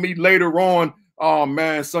tell me later on, oh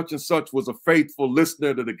man, such and such was a faithful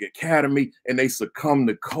listener to the academy and they succumbed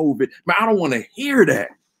to COVID. Man, I don't want to hear that.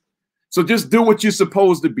 So just do what you're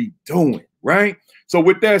supposed to be doing, right? So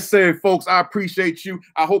with that said, folks, I appreciate you.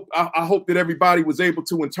 I hope that everybody was able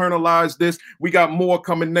to internalize this. We got more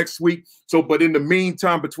coming next week. So, but in the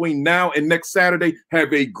meantime, between now and next Saturday,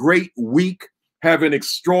 have a great week. Have an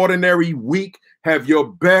extraordinary week. Have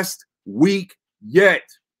your best week yet.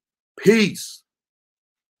 Peace.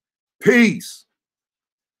 Peace.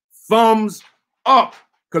 Thumbs up,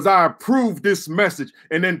 because I approve this message.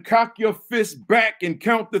 And then cock your fist back and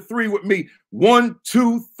count to 3 with me. 1,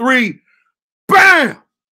 2, 3. Bam!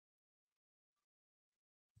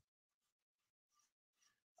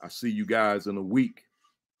 I see you guys in a week.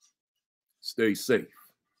 Stay safe.